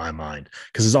assistant in my mind,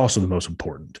 because it's also the most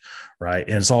important, right?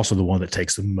 And it's also the one that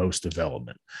takes the most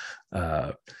development.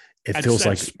 It feels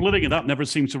like splitting it up never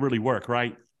seems to really work,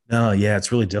 right? No, yeah,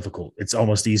 it's really difficult. It's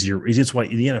almost easier. It's why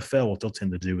in the NFL, what they'll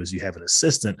tend to do is you have an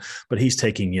assistant, but he's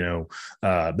taking,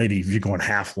 maybe if you're going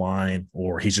half line,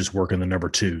 or he's just working the number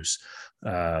 2s.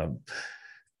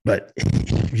 But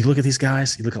if you look at these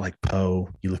guys, you look at like Poe,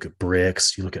 you look at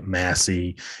Bricks, you look at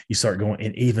Massey, you start going,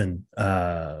 and even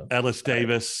Ellis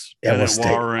Davis,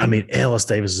 Warren. Ellis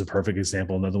Davis is a perfect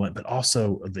example, another one, but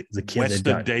also the kid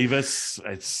Weston Davis.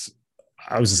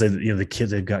 I was to say that, the kid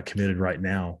they've got committed right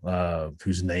now,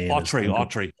 whose name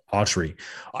Autry.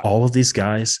 All of these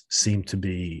guys seem to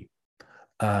be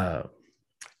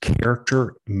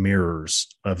character mirrors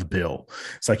of Bill.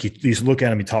 It's like you look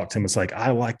at him, you talk to him. It's like,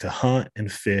 I like to hunt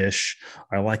and fish.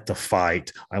 I like to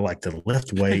fight. I like to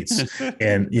lift weights.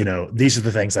 And, these are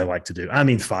the things I like to do. I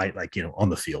mean, fight, like, on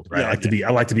the field, right? I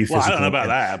like to be physical. Well, I don't know about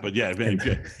that, but yeah.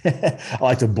 I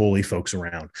like to bully folks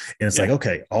around. And it's like,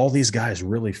 okay, all these guys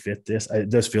really fit this. It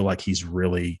does feel like he's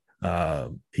really,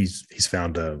 he's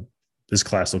found this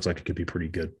class looks like it could be pretty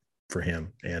good for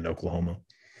him and Oklahoma.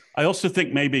 I also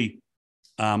think maybe,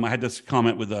 I had this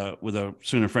comment with a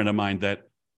Sooner friend of mine that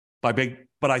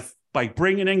by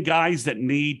bringing in guys that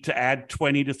need to add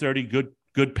 20 to 30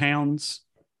 good pounds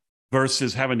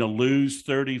versus having to lose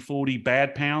 30, 40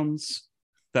 bad pounds,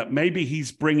 that maybe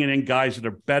he's bringing in guys that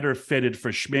are better fitted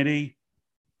for Schmitty.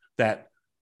 That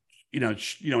when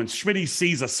Schmitty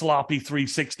sees a sloppy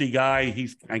 360 guy,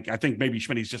 I think maybe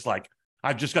Schmitty's just like,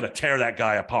 I've just got to tear that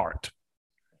guy apart.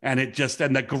 And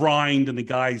and the grind, and the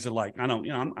guys are like, I'm not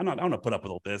going to put up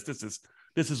with all this.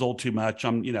 This is all too much.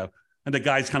 And the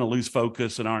guys kind of lose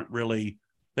focus and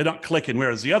they're not clicking.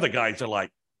 Whereas the other guys are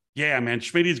like, yeah, man,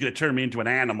 Schmitty's going to turn me into an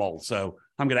animal. So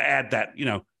I'm going to add that,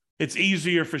 it's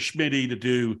easier for Schmitty to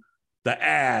do the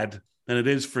add than it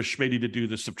is for Schmitty to do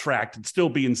the subtract and still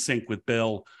be in sync with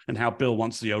Bill and how Bill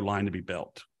wants the O-line to be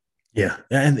built. Yeah.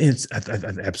 And it's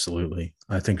absolutely,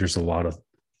 I think there's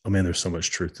there's so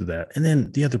much truth to that. And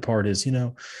then the other part is,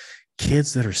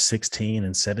 kids that are 16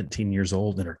 and 17 years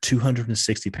old and are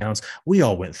 260 pounds. We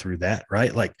all went through that,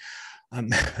 right? Like,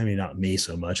 not me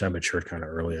so much. I matured kind of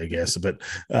early, I guess, but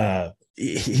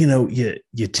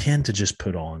you tend to just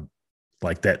put on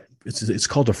like that. It's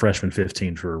called a freshman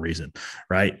 15 for a reason,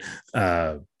 right?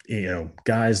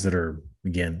 Guys that are,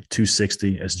 again,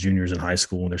 260 as juniors in high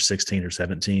school when they're 16 or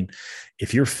 17.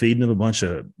 If you're feeding them a bunch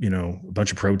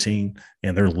of protein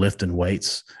and they're lifting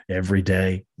weights every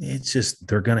day, it's just,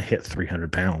 they're going to hit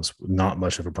 300 pounds. Not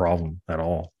much of a problem at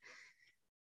all.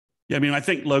 Yeah. I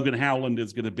think Logan Howland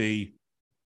is going to be,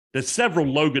 there's several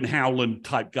Logan Howland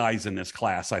type guys in this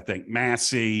class. I think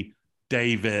Massey,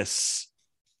 Davis,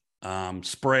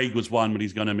 Sprague was one, but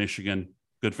he's going to Michigan.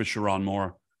 Good for Sharon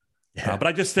Moore. Yeah, but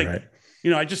I just think, right.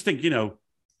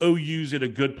 OU's in a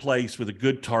good place with a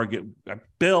good target.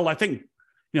 Bill, I think,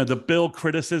 the Bill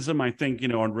criticism, I think,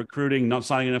 on recruiting, not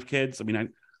signing enough kids. I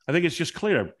think it's just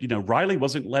clear, Riley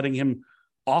wasn't letting him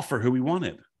offer who he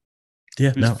wanted.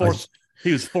 Yeah.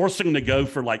 He was forcing to go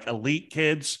for like elite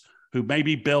kids who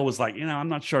maybe Bill was like, I'm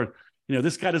not sure,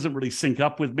 this guy doesn't really sync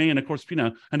up with me. And of course,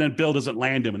 and then Bill doesn't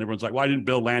land him. And everyone's like, why didn't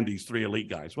Bill land these 3 elite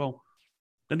guys? Well,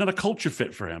 they're not a culture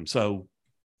fit for him. So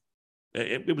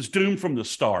it was doomed from the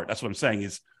start. That's what I'm saying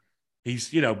is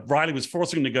Riley was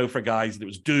forcing to go for guys and it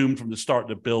was doomed from the start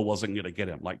that Bill wasn't going to get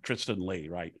him, like Tristan Lee,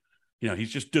 right?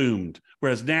 He's just doomed.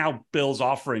 Whereas now Bill's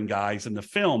offering guys and the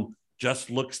film just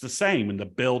looks the same and the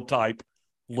build type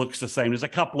looks the same. There's a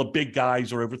couple of big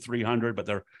guys who are over 300, but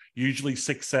they're usually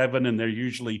 6'7", and they're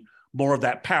usually more of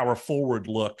that power forward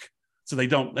look. So they're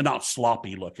not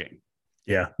sloppy looking.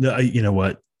 Yeah. You know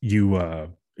what?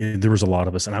 There was a lot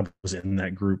of us, and I was in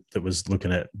that group that was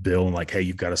looking at Bill and like, hey,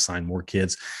 you've got to sign more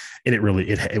kids. And it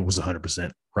was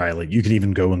 100% Riley. You can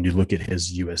even go and you look at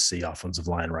his USC offensive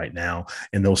line right now,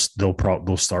 and they'll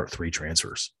start 3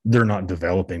 transfers. They're not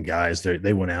developing guys.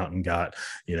 They went out and got,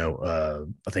 I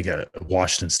think a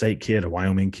Washington State kid, a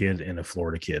Wyoming kid, and a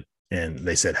Florida kid. And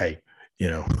they said, hey,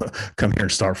 come here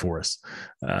and start for us.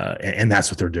 And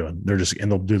that's what they're doing.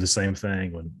 They'll do the same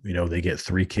thing when, they get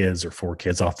 3 kids or 4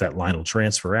 kids off that line will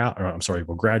transfer out,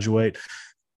 will graduate.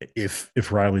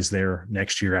 If Riley's there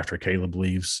next year after Caleb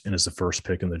leaves and is the first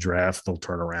pick in the draft, they'll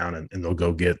turn around and they'll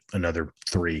go get another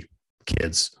 3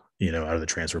 kids, out of the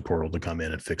transfer portal to come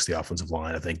in and fix the offensive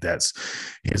line. I think that's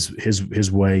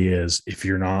his way is, if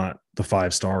you're not the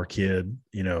 5-star kid,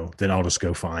 then I'll just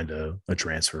go find a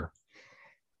transfer.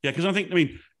 Yeah, because I think,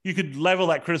 you could level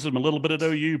that criticism a little bit at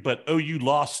OU, but OU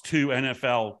lost 2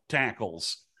 NFL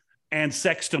tackles and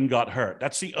Sexton got hurt.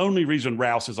 That's the only reason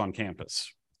Rouse is on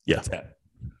campus. Yeah.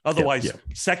 Otherwise,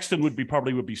 Sexton would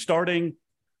be starting,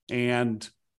 and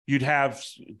you'd have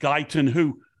Guyton,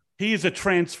 who he is a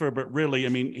transfer, but really,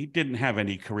 he didn't have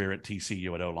any career at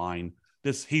TCU at O-line.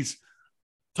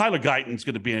 Tyler Guyton's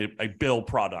going to be a Bill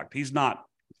product. He's not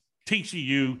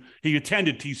TCU. He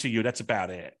attended TCU. That's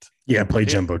about it. Yeah, play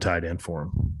jumbo tight end for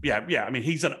him. Yeah.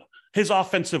 His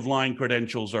offensive line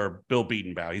credentials are Bill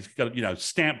Biedenbauer. He's got,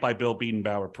 stamped by Bill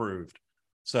Biedenbauer, approved.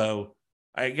 So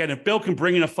again, if Bill can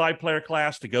bring in a 5-player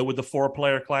class to go with the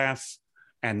 4-player class,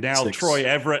 and now 6. Troy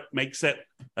Everett makes it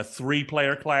a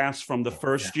 3-player class from the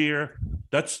first year.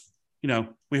 That's,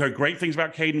 we heard great things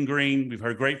about Caden Green. We've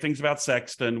heard great things about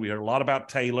Sexton. We heard a lot about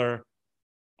Taylor.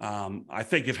 I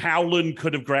think if Howland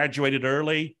could have graduated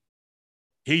early,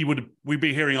 we'd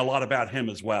be hearing a lot about him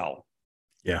as well.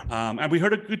 Yeah. And we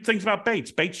heard good things about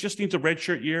Bates. Bates just needs a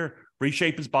redshirt year,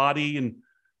 reshape his body,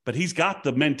 but he's got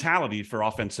the mentality for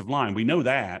offensive line. We know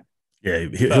that. Yeah,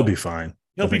 he'll be fine.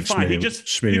 He'll be fine.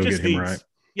 Schmitty will get him right.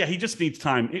 Yeah, he just needs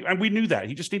time, and we knew that.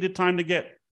 He just needed time to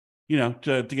get,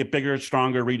 to get bigger,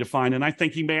 stronger, redefined. And I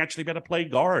think he may actually be able to play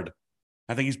guard.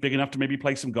 I think he's big enough to maybe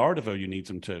play some guard if OU needs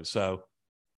him to. So,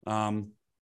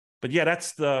 but yeah,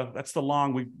 that's the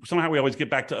long. Somehow we always get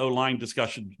back to O-line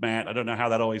discussion, Matt. I don't know how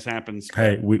that always happens.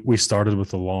 Hey, we started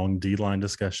with a long D-line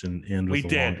discussion, end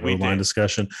with a long O-line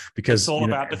discussion, because it's all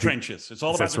about the trenches. It's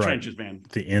all about the trenches, man.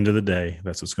 At the end of the day,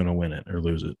 that's what's going to win it or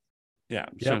lose it. Yeah,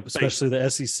 so especially the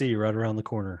SEC right around the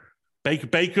corner.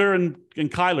 Baker and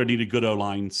Kyler needed good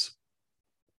O-lines.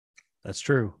 That's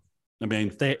true. I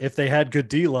mean, if they had good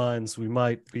D lines, we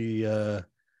might be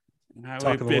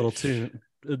talking a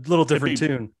little different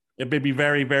tune. It may be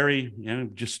very, very,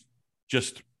 just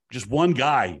one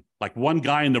guy, like one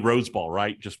guy in the Rose Bowl,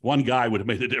 right? Just one guy would have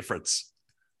made a difference.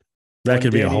 That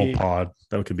could be a whole pod.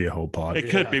 That could be a whole pod. It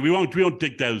could be. We won't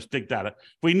dig that. If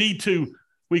we need to,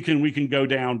 we can go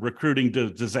down recruiting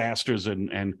disasters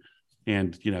and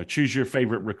choose your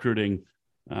favorite recruiting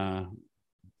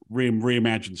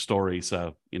reimagined story.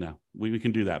 So we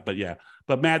can do that. But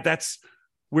Matt, by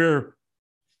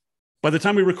the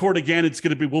time we record again,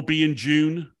 we'll be in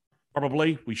June.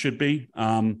 Probably we should be.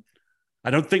 I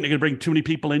don't think they're going to bring too many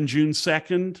people in June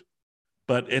 2nd,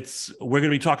 but we're going to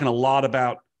be talking a lot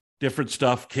about different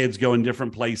stuff, kids going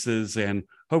different places, and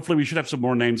hopefully we should have some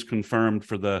more names confirmed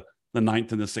for the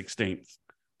 9th and the 16th.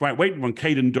 Right, waiting on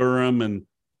Caden Durham and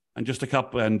just a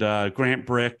couple, and Grant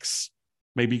Bricks,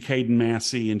 maybe Caden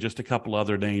Massey, and just a couple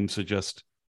other names to just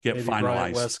get maybe finalized.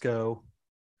 Brian Wesco.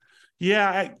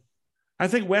 Yeah, I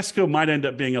think Wesco might end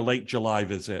up being a late July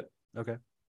visit. Okay.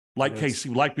 Like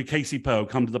Casey Poe,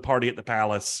 come to the party at the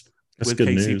Palace with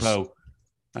Casey Poe.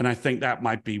 And I think that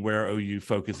might be where OU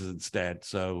focuses instead.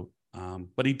 So,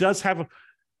 but he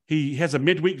has a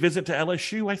midweek visit to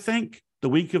LSU, I think, the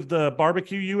week of the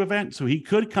Barbecue U event. So he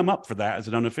could come up for that as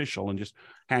an unofficial and just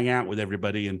hang out with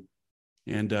everybody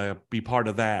and be part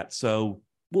of that. So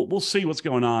we'll see what's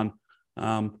going on.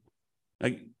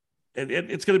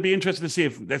 It's going to be interesting to see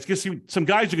if that's going to see some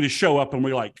guys are going to show up and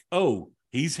we're like, oh,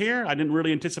 he's here. I didn't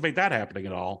really anticipate that happening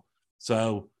at all.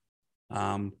 So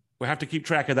we'll have to keep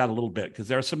track of that a little bit because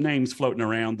there are some names floating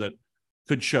around that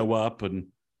could show up. And,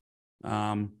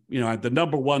 the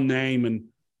number one name, and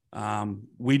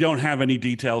we don't have any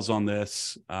details on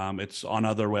this. It's on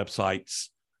other websites,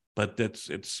 but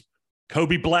it's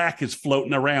Kobe Black is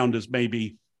floating around as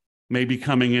maybe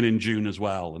coming in June as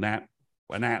well. And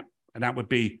that would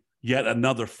be yet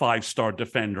another 5-star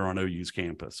defender on OU's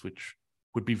campus, which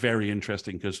would be very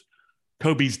interesting because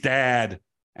Kobe's dad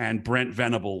and Brent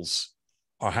Venables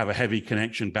have a heavy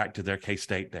connection back to their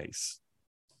K-State days.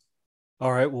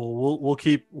 All right. Well, we'll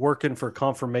keep working for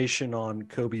confirmation on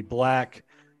Kobe Black.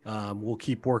 We'll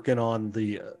keep working on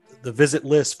the visit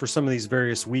list for some of these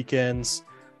various weekends.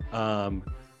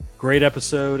 Great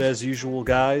episode as usual,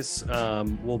 guys.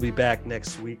 We'll be back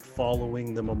next week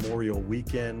following the Memorial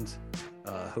Weekend.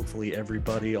 Hopefully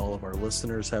everybody, all of our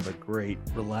listeners, have a great,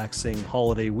 relaxing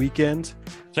holiday weekend.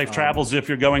 Safe travels if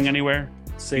you're going anywhere.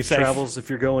 Safe travels if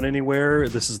you're going anywhere.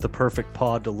 This is the perfect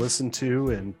pod to listen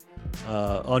to and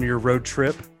on your road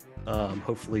trip.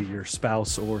 Hopefully your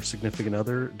spouse or significant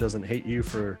other doesn't hate you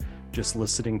for just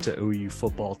listening to OU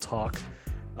football talk.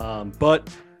 But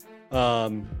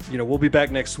we'll be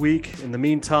back next week. In the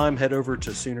meantime, head over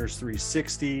to Sooners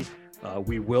 360.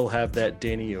 We will have that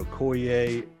Danny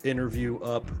Okoye interview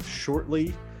up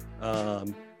shortly.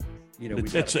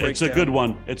 It's a good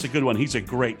one. It's a good one. He's a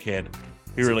great kid.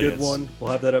 He really is. One.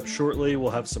 We'll have that up shortly.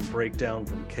 We'll have some breakdown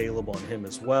from Caleb on him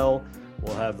as well.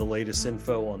 We'll have the latest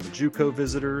info on the JUCO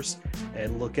visitors,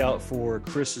 and look out for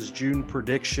Chris's June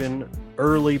prediction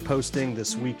early posting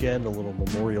this weekend, a little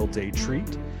Memorial Day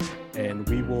treat. And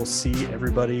we will see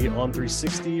everybody on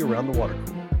 360 around the water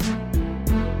cooler.